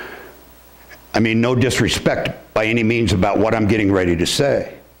 I mean, no disrespect by any means about what I'm getting ready to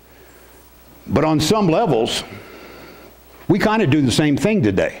say. But on some levels, we kind of do the same thing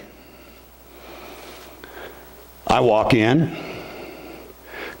today. I walk in,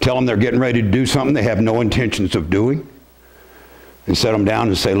 tell them they're getting ready to do something they have no intentions of doing, and set them down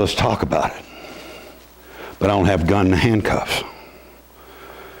and say, let's talk about it. But I don't have gun and handcuffs.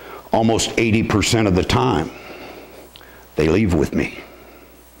 Almost 80% of the time, they leave with me.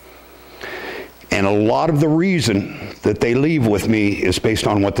 And a lot of the reason that they leave with me is based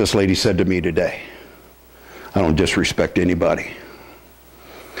on what this lady said to me today. I don't disrespect anybody.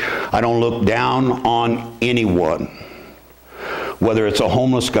 I don't look down on anyone, whether it's a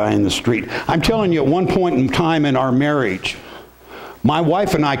homeless guy in the street. I'm telling you, at one point in time in our marriage, my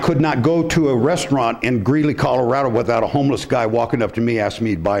wife and I could not go to a restaurant in Greeley, Colorado without a homeless guy walking up to me, asking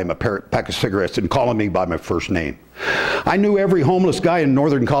me to buy him a pack of cigarettes and calling me by my first name. I knew every homeless guy in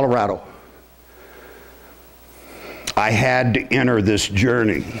northern Colorado. I had to enter this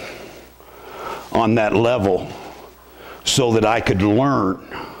journey on that level so that I could learn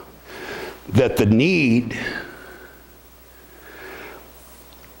that the need.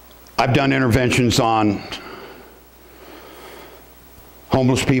 I've done interventions on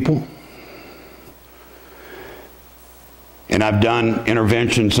homeless people, and I've done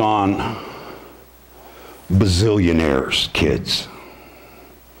interventions on bazillionaires' kids.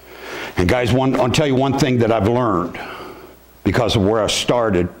 And guys, I'll tell you one thing that I've learned because of where I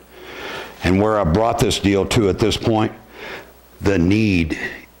started and where I brought this deal to at this point. The need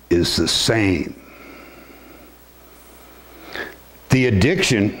is the same. The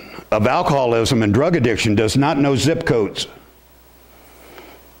addiction of alcoholism and drug addiction does not know zip codes,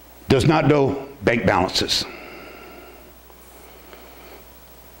 does not know bank balances,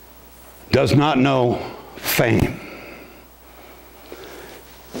 does not know fame.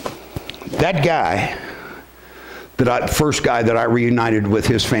 That guy, first guy that I reunited with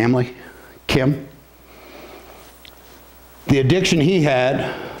his family, Kim, the addiction he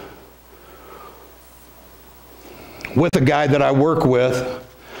had with a guy that I work with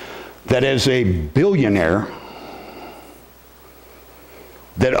that is a billionaire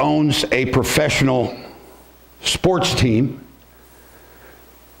that owns a professional sports team,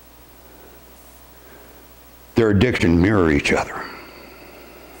 their addiction mirror each other.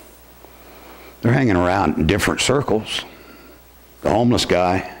 They're hanging around in different circles, The homeless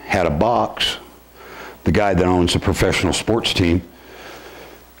guy had a box. The guy that owns a professional sports team,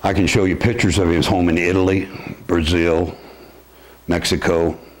 I can show you pictures of his home in Italy, Brazil,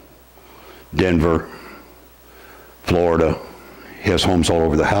 Mexico, Denver, Florida. He has homes all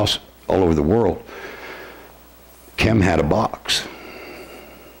over the house, all over the world. Kim had a box.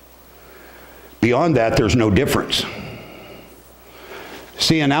 Beyond that, there's no difference.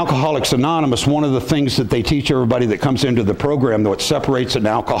 See, in Alcoholics Anonymous, one of the things that they teach everybody that comes into the program, what separates an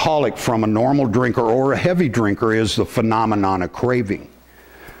alcoholic from a normal drinker or a heavy drinker, is the phenomenon of craving.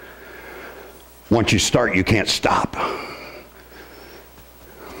 Once you start, you can't stop.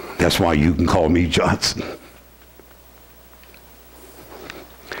 That's why you can call me Johnson.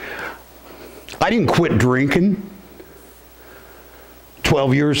 I didn't quit drinking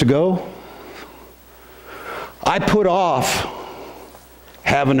 12 years ago. I put off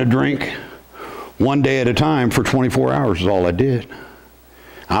having a drink one day at a time for 24 hours is all I did.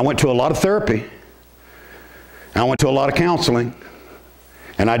 I went to a lot of therapy. I went to a lot of counseling.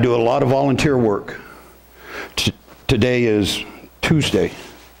 And I do a lot of volunteer work. Today is Tuesday.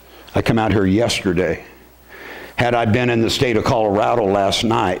 I come out here yesterday. Had I been in the state of Colorado last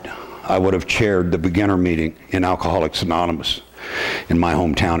night, I would have chaired the beginner meeting in Alcoholics Anonymous in my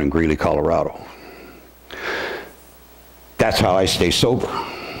hometown in Greeley, Colorado. That's how I stay sober.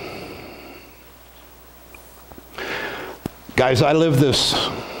 Guys, I live this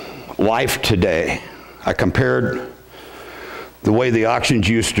life today. I compared the way the auctions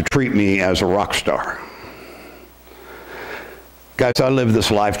used to treat me as a rock star. Guys, I live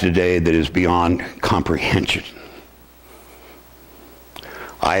this life today that is beyond comprehension.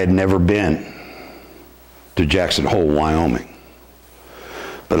 I had never been to Jackson Hole, Wyoming.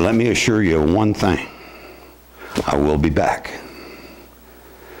 But let me assure you one thing. I will be back.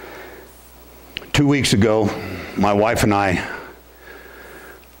 2 weeks ago, my wife and I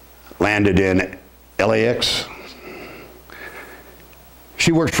landed in LAX.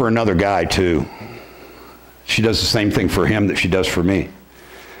 She works for another guy too. She does the same thing for him that she does for me.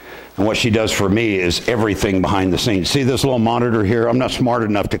 And what she does for me is everything behind the scenes. See this little monitor here? I'm not smart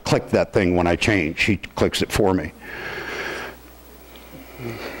enough to click that thing when I change. She clicks it for me.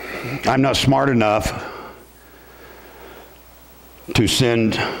 I'm not smart enough to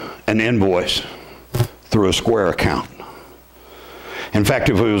send an invoice through a Square account. In fact,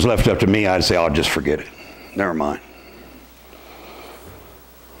 if it was left up to me, I'd say, I'll just forget it. Never mind.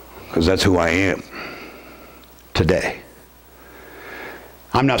 Because that's who I am today.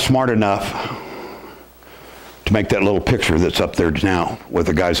 I'm not smart enough to make that little picture that's up there now with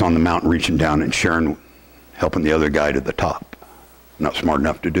the guys on the mountain reaching down and sharing, helping the other guy to the top. I'm not smart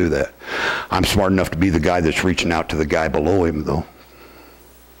enough to do that. I'm smart enough to be the guy that's reaching out to the guy below him, though.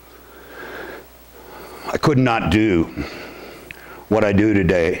 I could not do what I do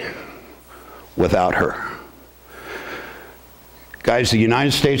today without her. Guys, the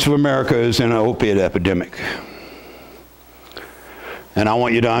United States of America is in an opiate epidemic. And I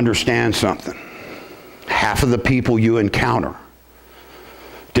want you to understand something. Half of the people you encounter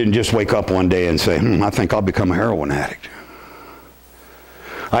didn't just wake up one day and say, I think I'll become a heroin addict.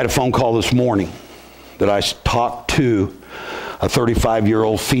 I had a phone call this morning that I talked to a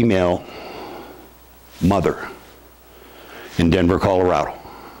 35-year-old female mother in Denver, Colorado,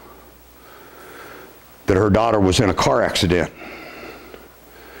 that her daughter was in a car accident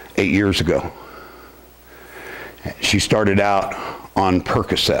 8 years ago. She started out on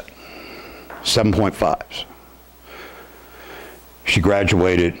Percocet, 7.5s. She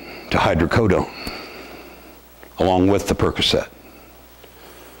graduated to hydrocodone along with the Percocet.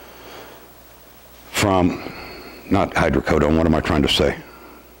 From, not hydrocodone, what am I trying to say?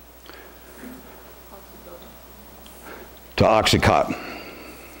 To Oxycontin.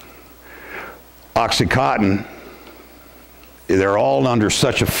 Oxycontin, they're all under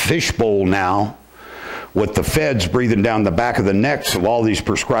such a fishbowl now with the feds breathing down the back of the necks of all these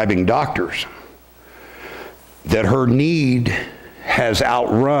prescribing doctors that her need has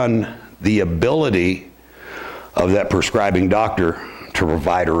outrun the ability of that prescribing doctor to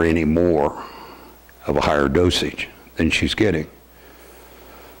provide her any more of a higher dosage than she's getting.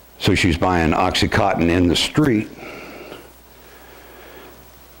 So she's buying Oxycontin in the street.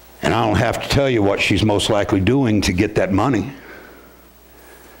 And I don't have to tell you what she's most likely doing to get that money.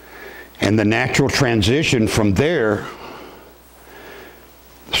 And the natural transition from there,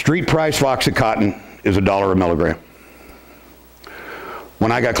 street price of Oxycontin is $1 a milligram.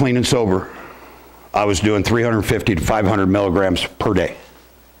 When I got clean and sober, I was doing 350 to 500 milligrams per day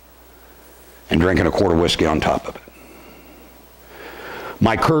and drinking a quart of whiskey on top of it.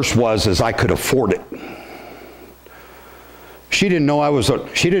 My curse was, as I could afford it. She didn't know I was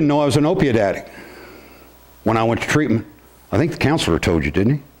an opiate addict when I went to treatment. I think the counselor told you,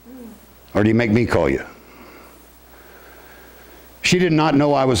 didn't he? Or did he make me call you? She did not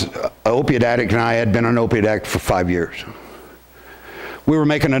know I was an opiate addict, and I had been an opiate addict for 5 years. We were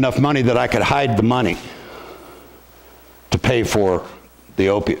making enough money that I could hide the money to pay for the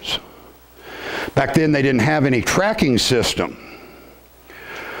opiates. Back then, they didn't have any tracking system.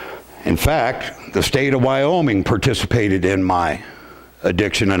 In fact, the state of Wyoming participated in my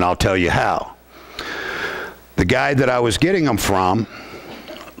addiction, and I'll tell you how. The guy that I was getting them from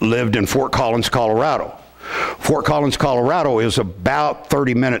lived in Fort Collins, Colorado. Fort Collins, Colorado is about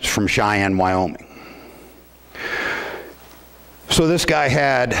 30 minutes from Cheyenne, Wyoming. So this guy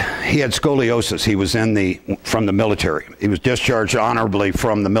had scoliosis. He was from the military. He was discharged honorably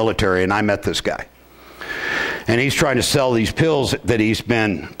from the military, and I met this guy. And he's trying to sell these pills that he's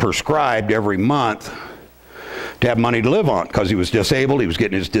been prescribed every month to have money to live on, because he was disabled. He was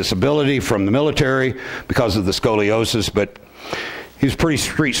getting his disability from the military because of the scoliosis, but he's a pretty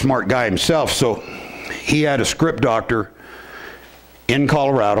street smart guy himself. So he had a script doctor in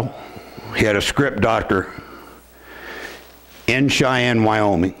Colorado. He had a script doctor in Cheyenne,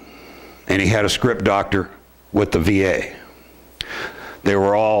 Wyoming, and he had a script doctor with the VA. They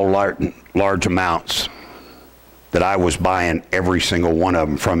were all large amounts that I was buying every single one of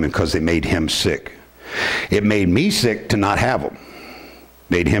them from him because they made him sick. It made me sick to not have them.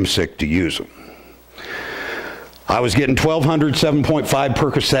 Made him sick to use them. I was getting 1,200 7.5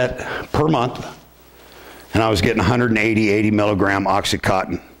 Percocet per month, and I was getting 80 milligram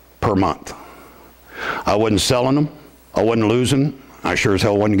Oxycontin per month. I wasn't selling them. I wasn't losing them. I sure as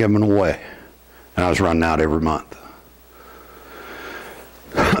hell wasn't giving them away. And I was running out every month.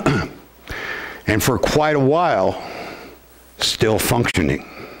 And for quite a while, still functioning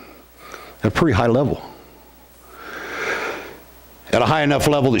at a pretty high level. At a high enough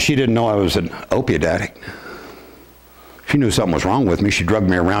level that she didn't know I was an opiate addict. She knew something was wrong with me. She drugged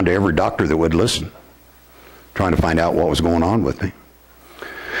me around to every doctor that would listen, trying to find out what was going on with me.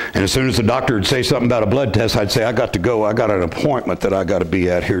 And as soon as the doctor would say something about a blood test, I'd say, I got to go. I got an appointment that I got to be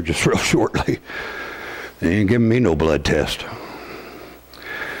at here just real shortly. They ain't giving me no blood test.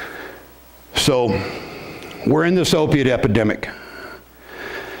 So we're in this opiate epidemic.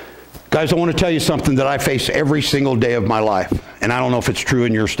 Guys, I want to tell you something that I face every single day of my life. And I don't know if it's true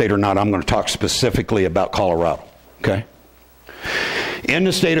in your state or not. I'm going to talk specifically about Colorado. Okay? In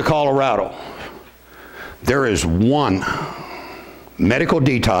the state of Colorado, there is one medical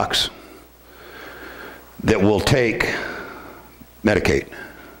detox that will take Medicaid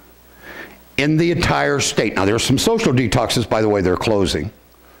in the entire state. Now, there's some social detoxes, by the way, they're closing.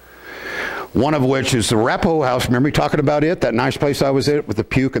 One of which is the Rapo House. Remember me talking about it? That nice place I was at with the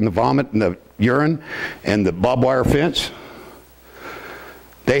puke and the vomit and the urine and the barbed wire fence?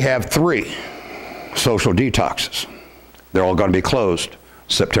 They have 3 social detoxes. They're all going to be closed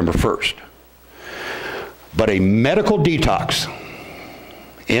September 1st. But a medical detox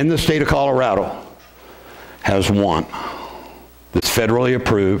in the state of Colorado has one that's federally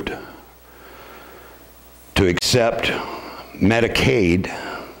approved to accept Medicaid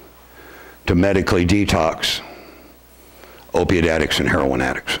to medically detox opiate addicts and heroin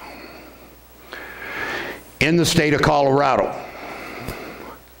addicts. In the state of Colorado,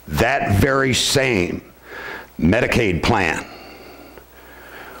 that very same Medicaid plan,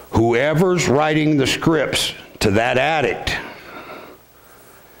 whoever's writing the scripts to that addict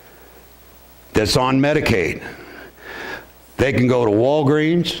that's on Medicaid, they can go to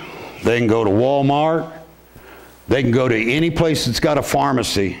Walgreens, they can go to Walmart, they can go to any place that's got a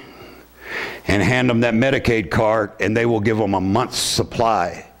pharmacy and hand them that Medicaid card, and they will give them a month's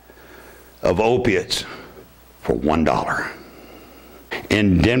supply of opiates for $1.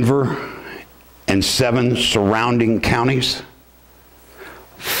 In Denver and 7 surrounding counties,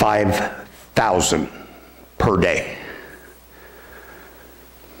 $5,000 per day.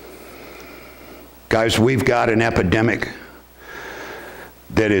 Guys, we've got an epidemic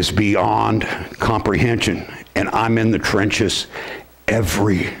that is beyond comprehension, and I'm in the trenches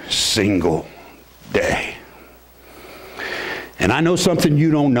every single day. And I know something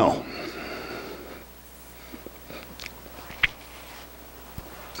you don't know.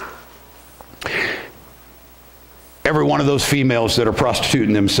 Every one of those females that are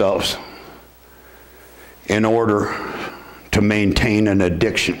prostituting themselves in order to maintain an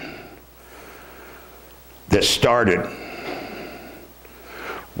addiction that started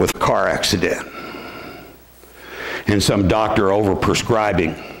with a car accident and some doctor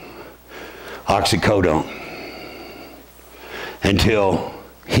overprescribing oxycodone until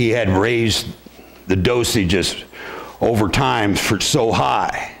he had raised the dosages over time so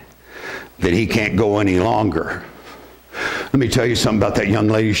high that he can't go any longer. Let me tell you something about that young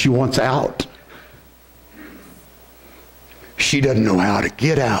lady. She wants out. She doesn't know how to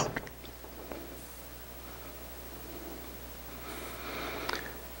get out.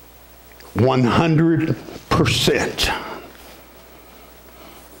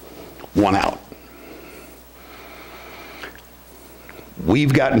 %100% want out.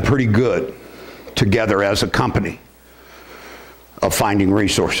 We've gotten pretty good together as a company of finding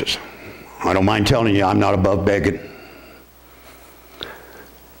resources. I don't mind telling you, I'm not above begging.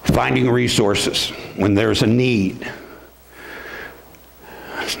 Finding resources when there's a need.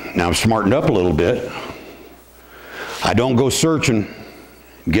 Now I've smartened up a little bit. I don't go searching,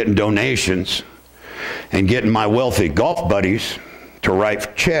 getting donations, and getting my wealthy golf buddies to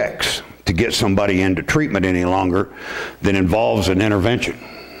write checks to get somebody into treatment any longer that involves an intervention.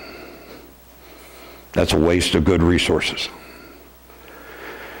 That's a waste of good resources.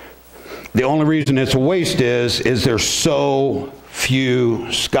 The only reason it's a waste is there's so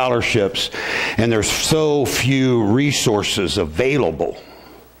few scholarships and there's so few resources available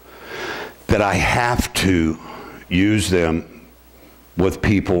that I have to use them with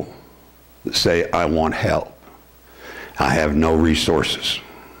people that say, I want help. I have no resources.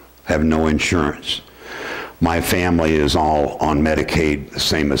 I have no insurance. My family is all on Medicaid, the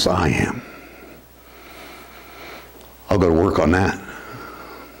same as I am. I'll go to work on that.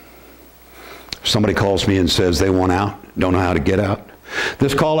 If somebody calls me and says they want out, don't know how to get out.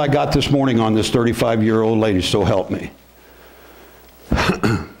 This call I got this morning on this 35-year-old lady, so help me,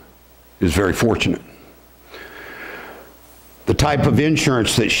 is very fortunate. The type of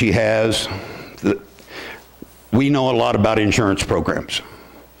insurance that she has, we know a lot about insurance programs.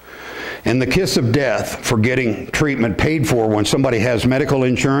 And the kiss of death for getting treatment paid for when somebody has medical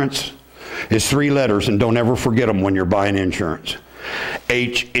insurance is 3 letters, and don't ever forget them when you're buying insurance.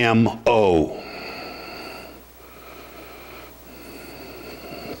 HMO.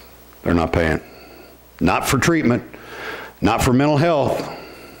 They're not paying. Not for treatment, not for mental health,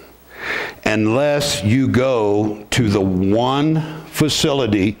 unless you go to the one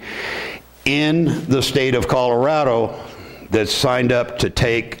facility in the state of Colorado that's signed up to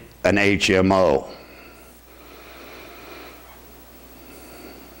take an HMO.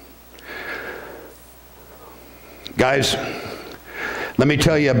 Guys, let me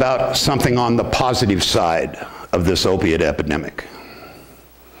tell you about something on the positive side of this opiate epidemic.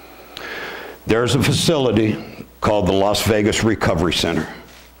 There's a facility called the Las Vegas Recovery Center.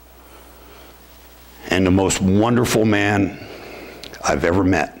 And the most wonderful man I've ever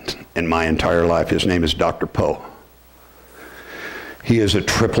met in my entire life, his name is Dr. Poe. He is a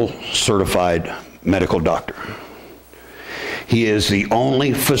triple certified medical doctor. He is the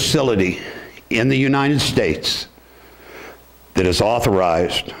only facility in the United States that is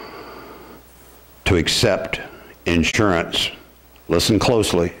authorized to accept insurance, listen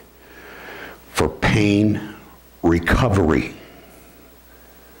closely, for pain recovery.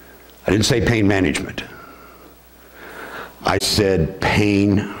 I didn't say pain management. I said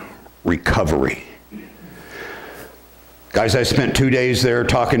pain recovery. Guys, I spent 2 days there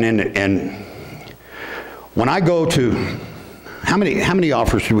talking and when I go to, how many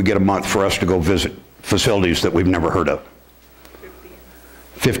offers do we get a month for us to go visit facilities that we've never heard of?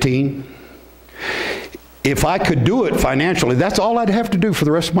 15? If I could do it financially, that's all I'd have to do for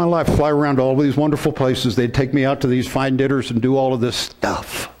the rest of my life, fly around to all these wonderful places. They'd take me out to these fine dinners and do all of this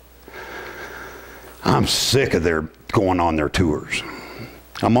stuff. I'm sick of their going on their tours.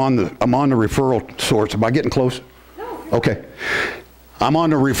 I'm on the referral source. Am I getting close? No. Okay. I'm on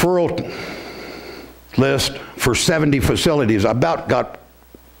the referral list for 70 facilities. I about got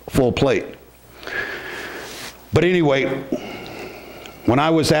full plate. But anyway, when I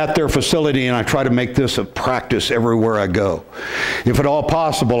was at their facility, and I try to make this a practice everywhere I go, if at all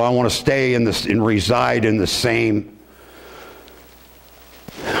possible, I want to stay in this and reside in the same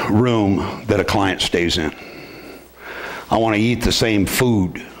room that a client stays in. I want to eat the same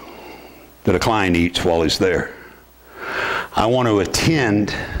food that a client eats while he's there. I want to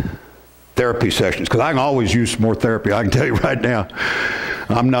attend therapy sessions, because I can always use more therapy. I can tell you right now,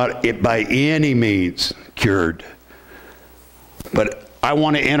 I'm not by any means cured. But I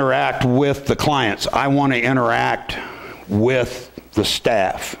want to interact with the clients. I want to interact with the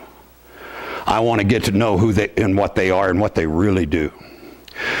staff. I want to get to know who they and what they are and what they really do.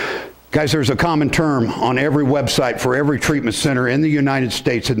 Guys, there's a common term on every website for every treatment center in the United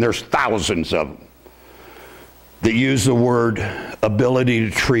States, and there's thousands of them, that use the word ability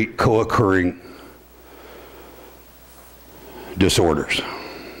to treat co-occurring disorders.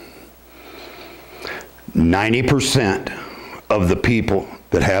 90% of the people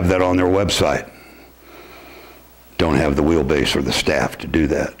that have that on their website don't have the wheelbase or the staff to do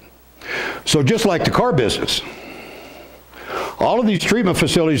that. So just like the car business, all of these treatment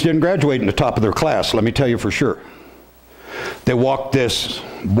facilities didn't graduate in the top of their class, let me tell you for sure. They walked this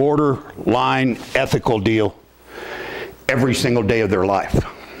borderline ethical deal every single day of their life.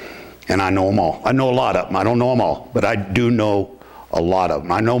 And I know them all. I know a lot of them. I don't know them all, but I do know a lot of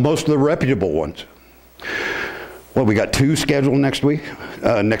them. I know most of the reputable ones. Well, we got 2 scheduled next month?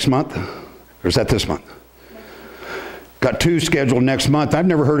 Or is that this month? Got 2 scheduled next month. I've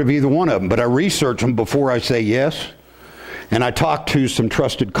never heard of either one of them, but I research them before I say yes. And I talk to some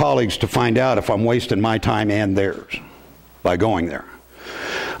trusted colleagues to find out if I'm wasting my time and theirs by going there.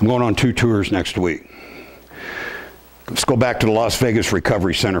 I'm going on 2 tours next week. Let's go back to the Las Vegas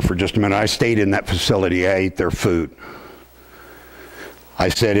Recovery Center for just a minute. I stayed in that facility. I ate their food. I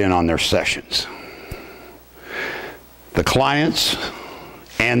sat in on their sessions. The clients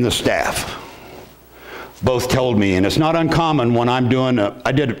and the staff both told me, and it's not uncommon when I'm doing,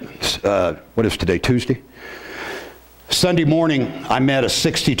 what is today, Tuesday? Sunday morning, I met a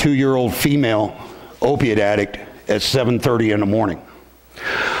 62-year-old female opiate addict at 7:30 in the morning.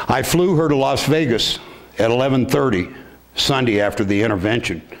 I flew her to Las Vegas at 11:30 Sunday after the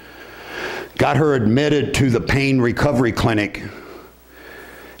intervention. Got her admitted to the pain recovery clinic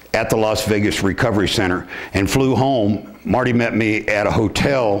at the Las Vegas Recovery Center and flew home. Marty met me at a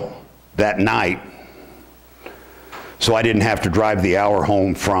hotel that night, so I didn't have to drive the hour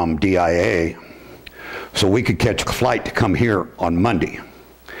home from DIA, so we could catch a flight to come here on Monday.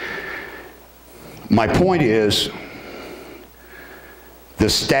 My point is, the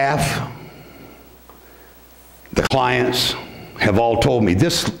staff, the clients have all told me,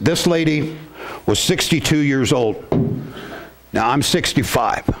 this lady was 62 years old. Now I'm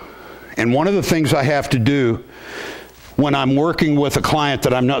 65. And one of the things I have to do when I'm working with a client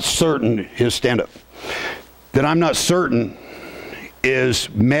that I'm not certain is that I'm not certain is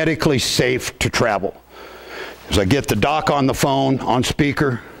medically safe to travel. Is I get the doc on the phone, on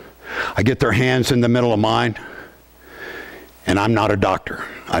speaker, I get their hands in the middle of mine, and I'm not a doctor.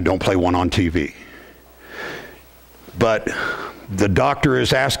 I don't play one on TV. But the doctor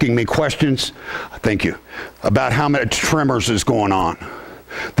is asking me questions, thank you, about how much tremors is going on.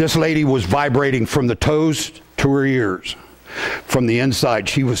 This lady was vibrating from the toes to her ears. From the inside,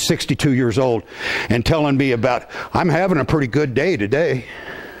 she was 62 years old and telling me about, I'm having a pretty good day today.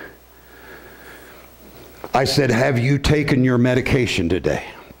 I said, have you taken your medication today?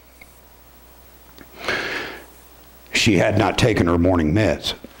 She had not taken her morning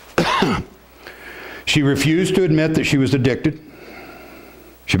meds. She refused to admit that she was addicted.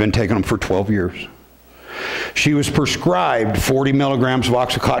 She'd been taking them for 12 years. She was prescribed 40 milligrams of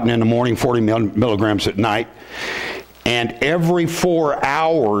Oxycontin in the morning, 40 milligrams at night, and every 4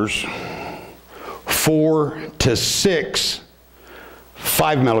 hours, 4 to 6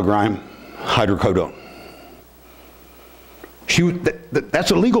 5-milligram hydrocodone.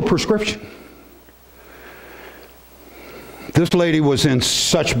 That's a legal prescription. This lady was in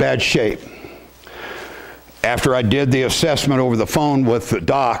such bad shape. After I did the assessment over the phone with the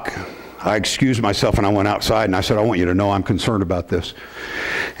doc, I excused myself and I went outside and I said, I want you to know I'm concerned about this.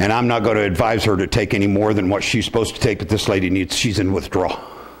 And I'm not going to advise her to take any more than what she's supposed to take, but this lady needs, she's in withdrawal.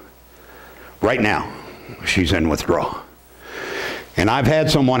 Right now, she's in withdrawal. And I've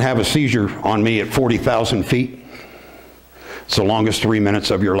had someone have a seizure on me at 40,000 feet. It's the longest 3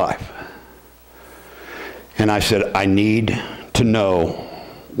 minutes of your life. And I said, I need to know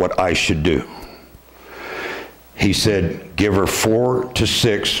what I should do. He said, give her 4 to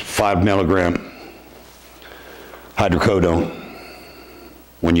 6 5-milligram hydrocodone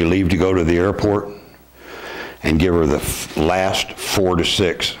when you leave to go to the airport, and give her the last 4 to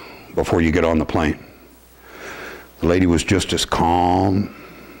 6 before you get on the plane. The lady was just as calm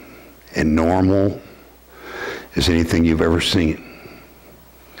and normal as anything you've ever seen.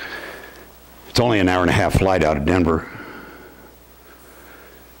 It's only an hour-and-a-half flight out of Denver.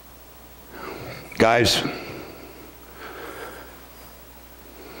 Guys,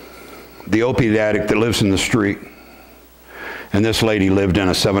 the opiate addict that lives in the street, and this lady lived in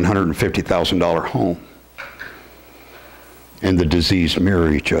a $750,000 home, and the disease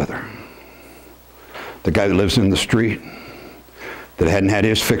mirror each other. The guy that lives in the street that hadn't had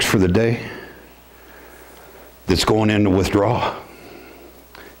his fix for the day, that's going into withdrawal,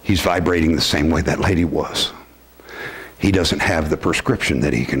 he's vibrating the same way that lady was. He doesn't have the prescription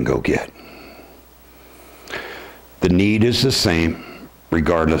that he can go get. The need is the same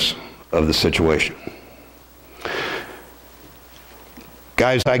regardless of the situation.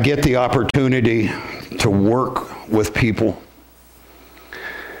 Guys, I get the opportunity to work with people.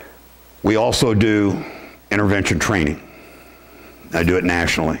 We also do intervention training. I do it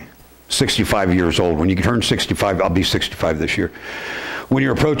nationally. 65 years old. When you turn 65, I'll be 65 this year. When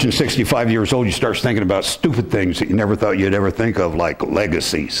you're approaching 65 years old, you start thinking about stupid things that you never thought you'd ever think of, like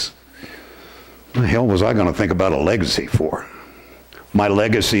legacies. What the hell was I going to think about a legacy for? My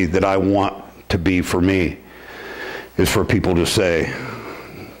legacy that I want to be for me is for people to say,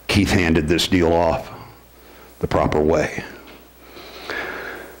 Keith handed this deal off the proper way.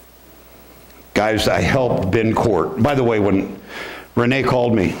 Guys, I helped Ben Court. By the way, when Renee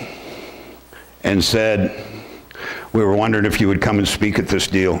called me and said, we were wondering if you would come and speak at this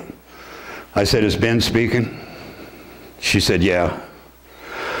deal, I said, is Ben speaking? She said, yeah.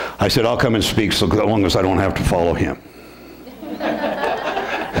 I said, I'll come and speak so long as I don't have to follow him.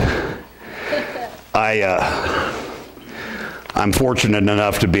 I'm fortunate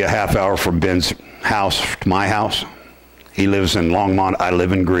enough to be a half hour from Ben's house to my house. He lives in Longmont. I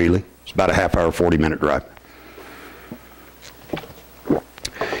live in Greeley. It's about a half hour, 40-minute drive.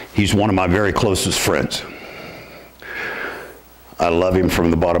 He's one of my very closest friends. I love him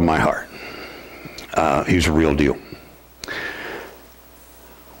from the bottom of my heart. He's a real deal.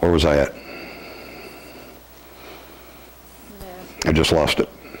 Where was I at? I just lost it.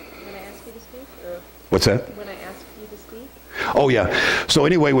 When I asked you to speak? Or what's that? When I asked you to speak? Oh, yeah. So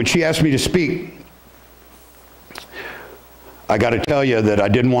anyway, when she asked me to speak, I got to tell you that I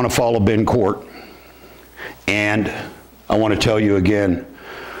didn't want to follow Ben Court. And I want to tell you again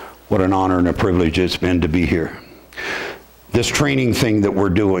what an honor and a privilege it's been to be here. This training thing that we're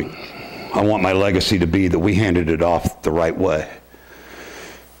doing, I want my legacy to be that we handed it off the right way.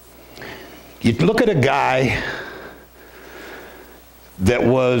 You look at a guy that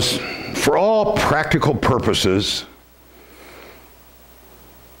was, for all practical purposes,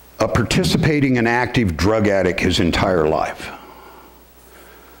 a participating and active drug addict his entire life.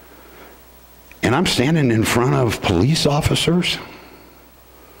 And I'm standing in front of police officers,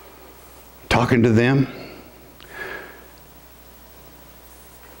 talking to them.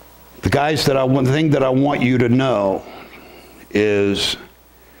 The thing that I want you to know is,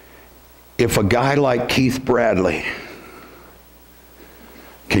 if a guy like Keith Bradley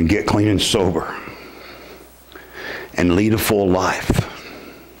can get clean and sober and lead a full life,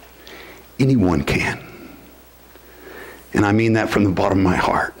 anyone can. And I mean that from the bottom of my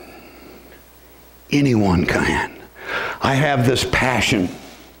heart. Anyone can. I have this passion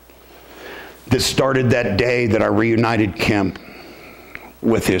that started that day that I reunited Kim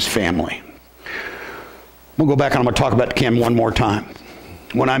with his family. We'll go back and I'm going to talk about Kim one more time.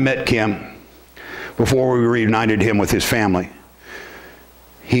 When I met Kim, before we reunited him with his family,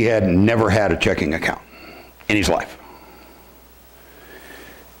 he had never had a checking account in his life.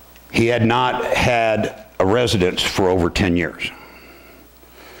 He had not had a residence for over 10 years.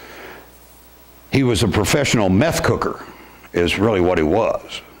 He was a professional meth cooker, is really what he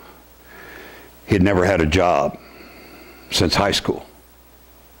was. He had never had a job since high school.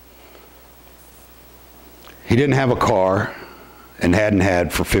 He didn't have a car and hadn't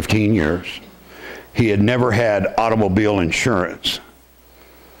had for 15 years. He had never had automobile insurance.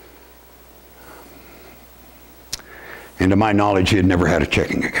 And to my knowledge, he had never had a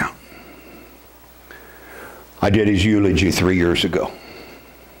checking account. I did his eulogy 3 years ago.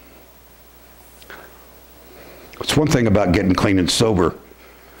 It's one thing about getting clean and sober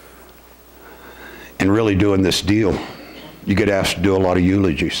and really doing this deal. You get asked to do a lot of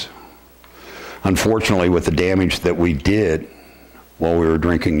eulogies. Unfortunately, with the damage that we did while we were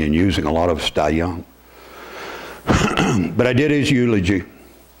drinking and using, a lot of us die young. But I did his eulogy.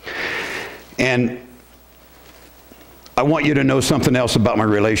 And I want you to know something else about my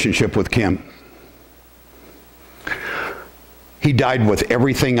relationship with Kim. He died with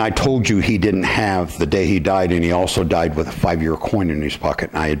everything I told you he didn't have the day he died, and he also died with a 5-year coin in his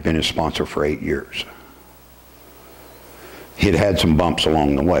pocket, and I had been his sponsor for 8 years. He had had some bumps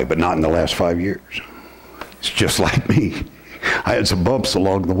along the way, but not in the last 5 years. It's just like me. I had some bumps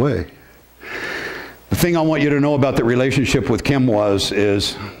along the way. The thing I want you to know about the relationship with Kim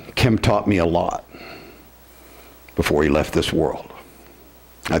is Kim taught me a lot before he left this world.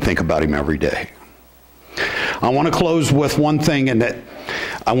 I think about him every day. I want to close with one thing, and that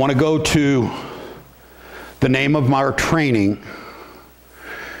I want to go to the name of our training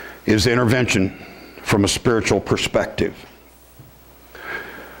is Intervention from a Spiritual Perspective.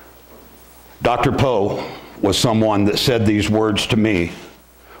 Dr. Poe was someone that said these words to me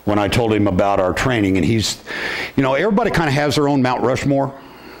when I told him about our training, and he's, you know, everybody kind of has their own Mount Rushmore.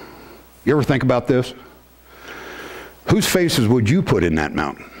 You ever think about this? Whose faces would you put in that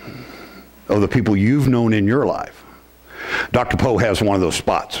mountain of the people you've known in your life. Dr. Poe has one of those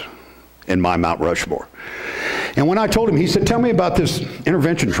spots in my Mount Rushmore. And when I told him, he said, tell me about this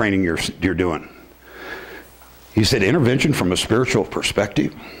intervention training you're doing. He said, intervention from a spiritual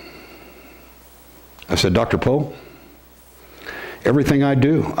perspective? I said, Dr. Poe, everything I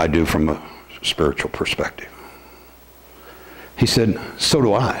do from a spiritual perspective. He said, so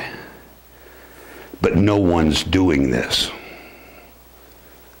do I. But no one's doing this.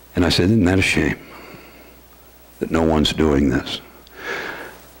 And I said, isn't that a shame that no one's doing this?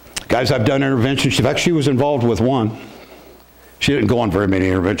 Guys, I've done interventions. In fact, she was involved with one. She didn't go on very many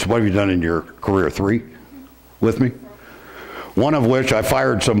interventions. What have you done in your career? 3 with me? One of which I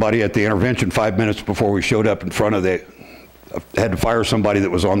fired somebody at the intervention 5 minutes before we showed up in front of the, I had to fire somebody that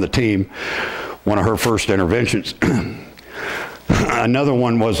was on the team, one of her first interventions. Another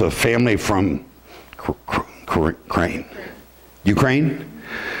one was a family from Ukraine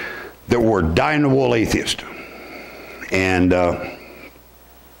that were dyed-in-the-wool atheists. And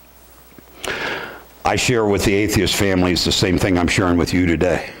I share with the atheist families the same thing I'm sharing with you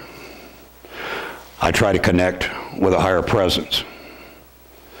today. I try to connect with a higher presence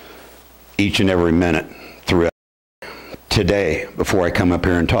each and every minute throughout. Today, before I come up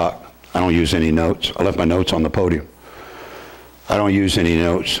here and talk, I don't use any notes. I left my notes on the podium. I don't use any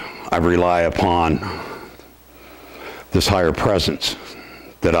notes. I rely upon this higher presence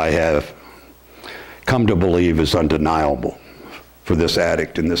that I have come to believe is undeniable for this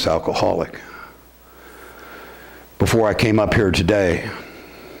addict and this alcoholic. Before I came up here today,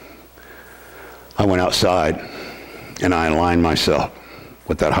 I went outside and I aligned myself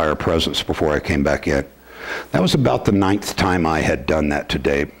with that higher presence before I came back in. That was about the 9th time I had done that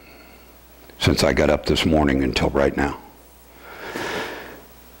today since I got up this morning until right now.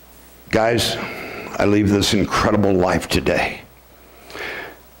 Guys, I leave this incredible life today.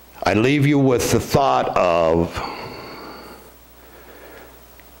 I leave you with the thought of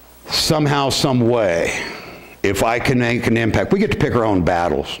somehow, some way, if I can make an impact. We get to pick our own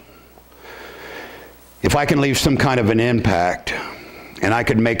battles. If I can leave some kind of an impact and I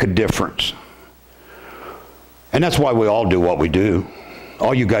can make a difference. And that's why we all do what we do.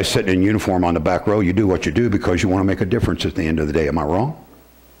 All you guys sitting in uniform on the back row, you do what you do because you want to make a difference at the end of the day. Am I wrong?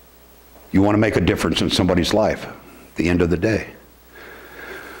 You want to make a difference in somebody's life at the end of the day.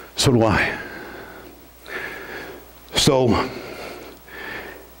 So do I. So,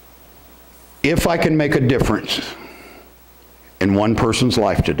 if I can make a difference in one person's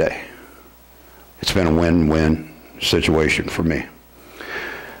life today, it's been a win-win situation for me.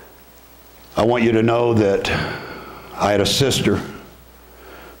 I want you to know that I had a sister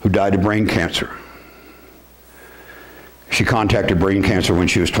who died of brain cancer. She contacted brain cancer when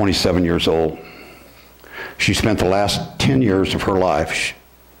she was 27 years old. She spent the last 10 years of her life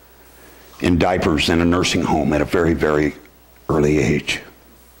in diapers in a nursing home at a very, very early age.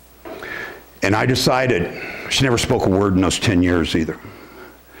 And I decided, she never spoke a word in those 10 years either.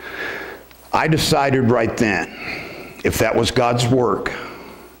 I decided right then, if that was God's work,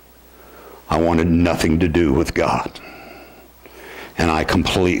 I wanted nothing to do with God. And I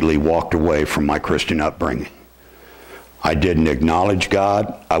completely walked away from my Christian upbringing. I didn't acknowledge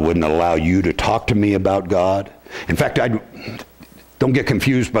God. I wouldn't allow you to talk to me about God. In fact, don't get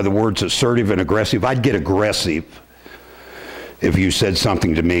confused by the words assertive and aggressive. I'd get aggressive if you said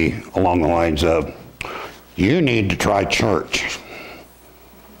something to me along the lines of, you need to try church.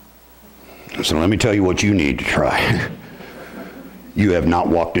 So let me tell you what you need to try. You have not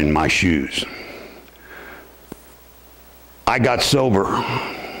walked in my shoes. I got sober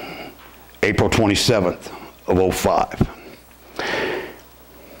April 27th of 2005.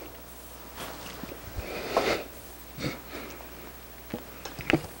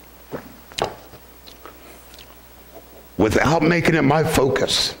 Without making it my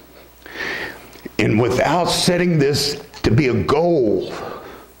focus, and without setting this to be a goal,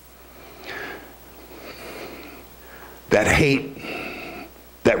 that hate,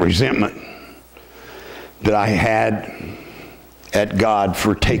 that resentment that I had at God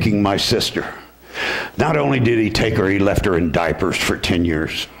for taking my sister. Not only did he take her, he left her in diapers for 10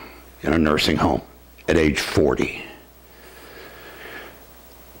 years in a nursing home at age 40.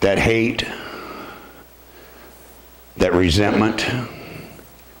 That hate, that resentment,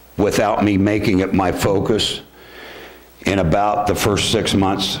 without me making it my focus, in about the first 6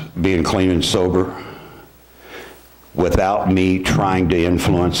 months being clean and sober, without me trying to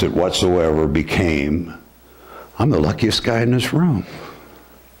influence it whatsoever, became, I'm the luckiest guy in this room.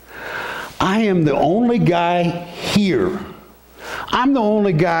 I am the only guy here. I'm the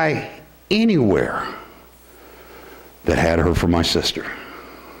only guy anywhere that had her for my sister.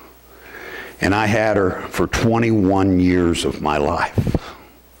 And I had her for 21 years of my life.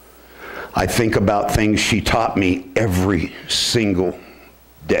 I think about things she taught me every single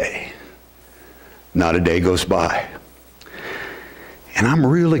day. Not a day goes by. And I'm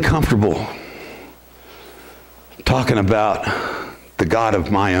really comfortable talking about the God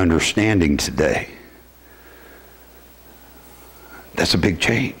of my understanding today. That's a big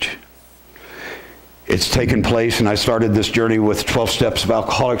change. It's taken place, and I started this journey with 12 Steps of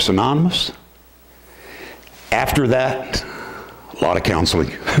Alcoholics Anonymous. After that, a lot of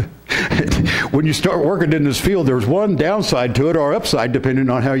counseling. When you start working in this field, there's one downside to it, or upside, depending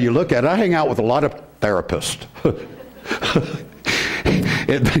on how you look at it. I hang out with a lot of therapists.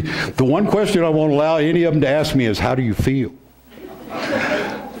 The one question I won't allow any of them to ask me is, how do you feel?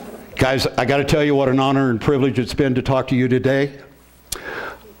 Guys, I got to tell you what an honor and privilege it's been to talk to you today.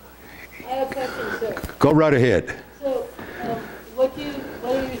 I have a question, sir. Go right ahead. So, what are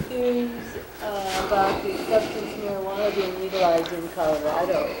your theories about the substance marijuana being legalized in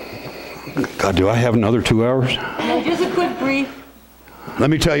Colorado? God, do I have another 2 hours? No, just a quick brief. Let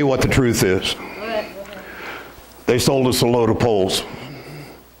me tell you what the truth is. All right, go ahead. They sold us a load of polls.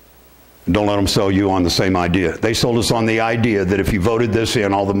 Don't let them sell you on the same idea. They sold us on the idea that if you voted this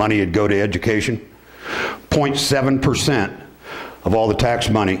in, all the money would go to education. 0.7% of all the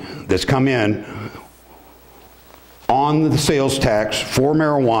tax money that's come in on the sales tax for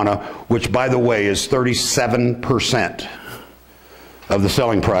marijuana, which, by the way, is 37% of the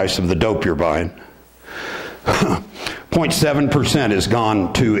selling price of the dope you're buying, 0.7% has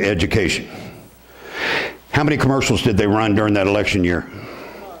gone to education. How many commercials did they run during that election year?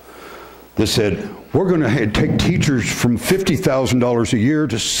 They said, we're going to take teachers from $50,000 a year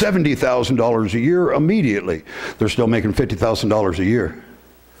to $70,000 a year immediately. They're still making $50,000 a year.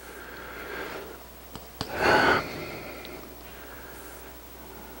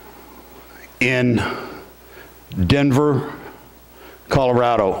 In Denver,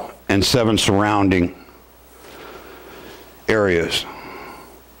 Colorado, and 7 surrounding areas,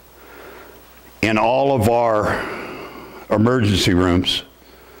 in all of our emergency rooms,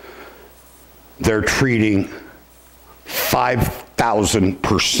 they're treating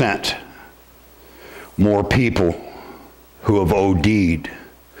 5,000% more people who have OD'd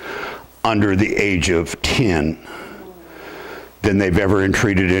under the age of 10 than they've ever been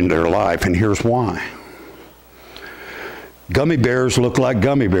treated in their life. And here's why. Gummy bears look like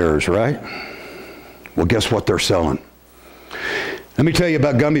gummy bears, right? Well, guess what they're selling? Let me tell you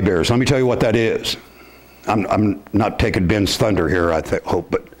about gummy bears. Let me tell you what that is. I'm not taking Ben's thunder here, I hope,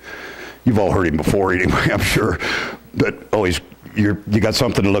 but you've all heard him before anyway, I'm sure. But, oh, you got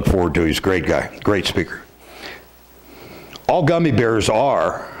something to look forward to. He's a great guy, great speaker. All gummy bears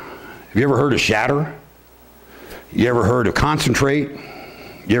are, have you ever heard of shatter? You ever heard of concentrate?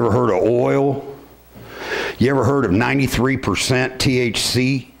 You ever heard of oil? You ever heard of 93%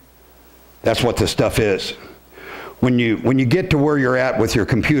 THC? That's what this stuff is. When you get to where you're at with your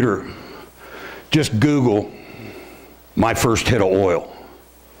computer, just Google my first hit of oil,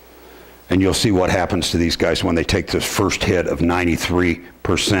 and you'll see what happens to these guys when they take this first hit of 93%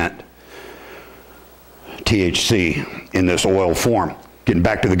 THC in this oil form. Getting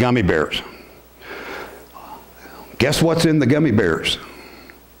back to the gummy bears. Guess what's in the gummy bears?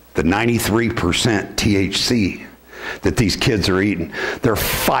 The 93% THC that these kids are eating. They're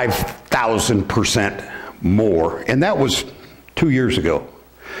 5,000% more. And that was 2 years ago.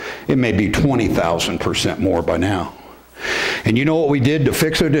 It may be 20,000% more by now. And you know what we did to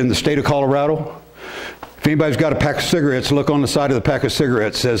fix it in the state of Colorado? If anybody's got a pack of cigarettes, look on the side of the pack of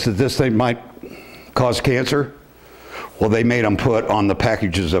cigarettes, says that this thing might cause cancer. Well, they made them put on the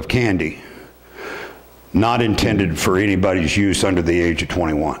packages of candy, not intended for anybody's use under the age of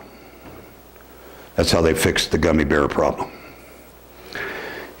 21. That's how they fixed the gummy bear problem.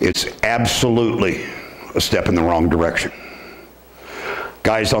 It's absolutely a step in the wrong direction.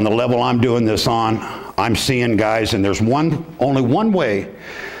 Guys, on the level I'm doing this on, I'm seeing guys, and there's only one way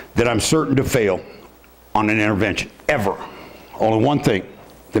that I'm certain to fail on an intervention, ever. Only one thing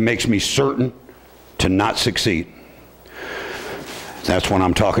that makes me certain to not succeed. That's when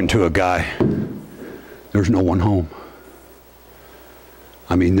I'm talking to a guy, there's no one home.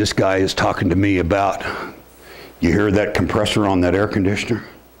 I mean, this guy is talking to me about, you hear that compressor on that air conditioner?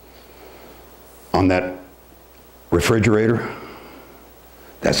 On that refrigerator?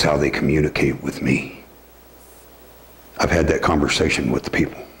 That's how they communicate with me. I've had that conversation with the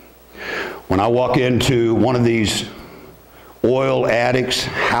people. When I walk into one of these oil addicts'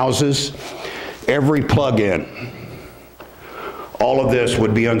 houses, every plug-in, all of this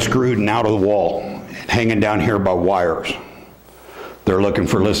would be unscrewed and out of the wall, hanging down here by wires. They're looking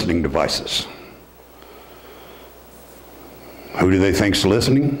for listening devices. Who do they think's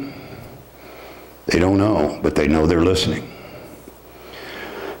listening? They don't know, but they know they're listening.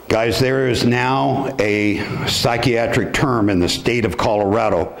 Guys, there is now a psychiatric term in the state of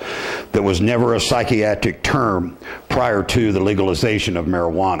Colorado that was never a psychiatric term prior to the legalization of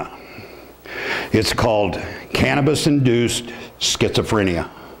marijuana. It's called cannabis-induced schizophrenia.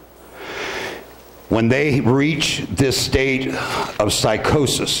 When they reach this state of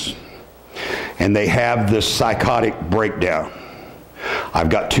psychosis and they have this psychotic breakdown, I've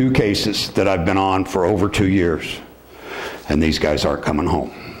got 2 cases that I've been on for over 2 years, and these guys aren't coming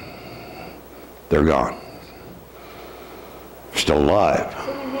home. They're gone. Still alive.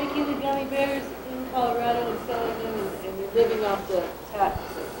 So they're making the gummy bears in Colorado and selling them, and they're living off the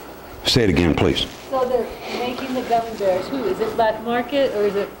taxes. Say it again, please. So they're making the gummy bears. Who? Is it black market, or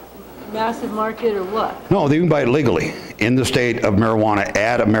is it massive market, or what? No, they can buy it legally in the state of marijuana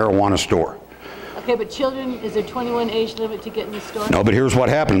at a marijuana store. Okay, but children, is there 21 age limit to get in the store? No, but here's what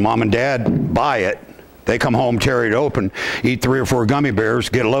happened. Mom and Dad buy it. They come home, tear it open, eat 3 or 4 gummy bears,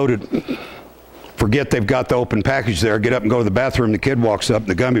 get loaded. Forget they've got the open package there, get up and go to the bathroom. The kid walks up,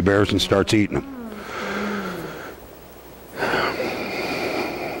 the gummy bears, and starts eating them.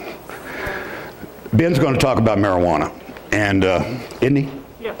 Ben's going to talk about marijuana, and isn't he?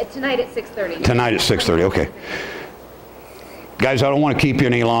 Yeah. Tonight at 6:30. Tonight at 6:30, okay. Guys, I don't want to keep you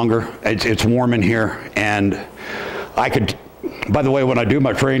any longer. It's warm in here, and I could, by the way, when I do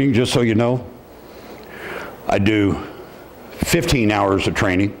my training, just so you know, I do 15 hours of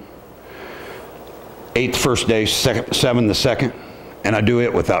training. 8 the first day, 7 the second, and I do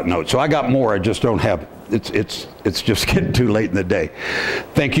it without notes. So I got more, I just don't have, it's just getting too late in the day.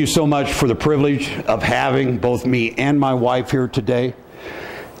 Thank you so much for the privilege of having both me and my wife here today.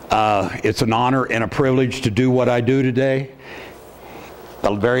 It's an honor and a privilege to do what I do today.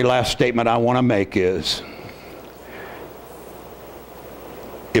 The very last statement I want to make is,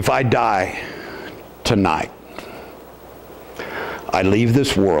 if I die tonight, I leave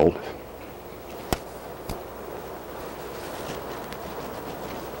this world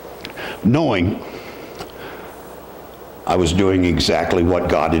knowing I was doing exactly what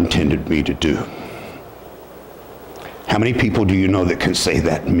God intended me to do. How many people do you know that can say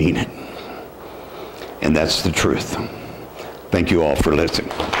that and mean it? And that's the truth. Thank you all for listening.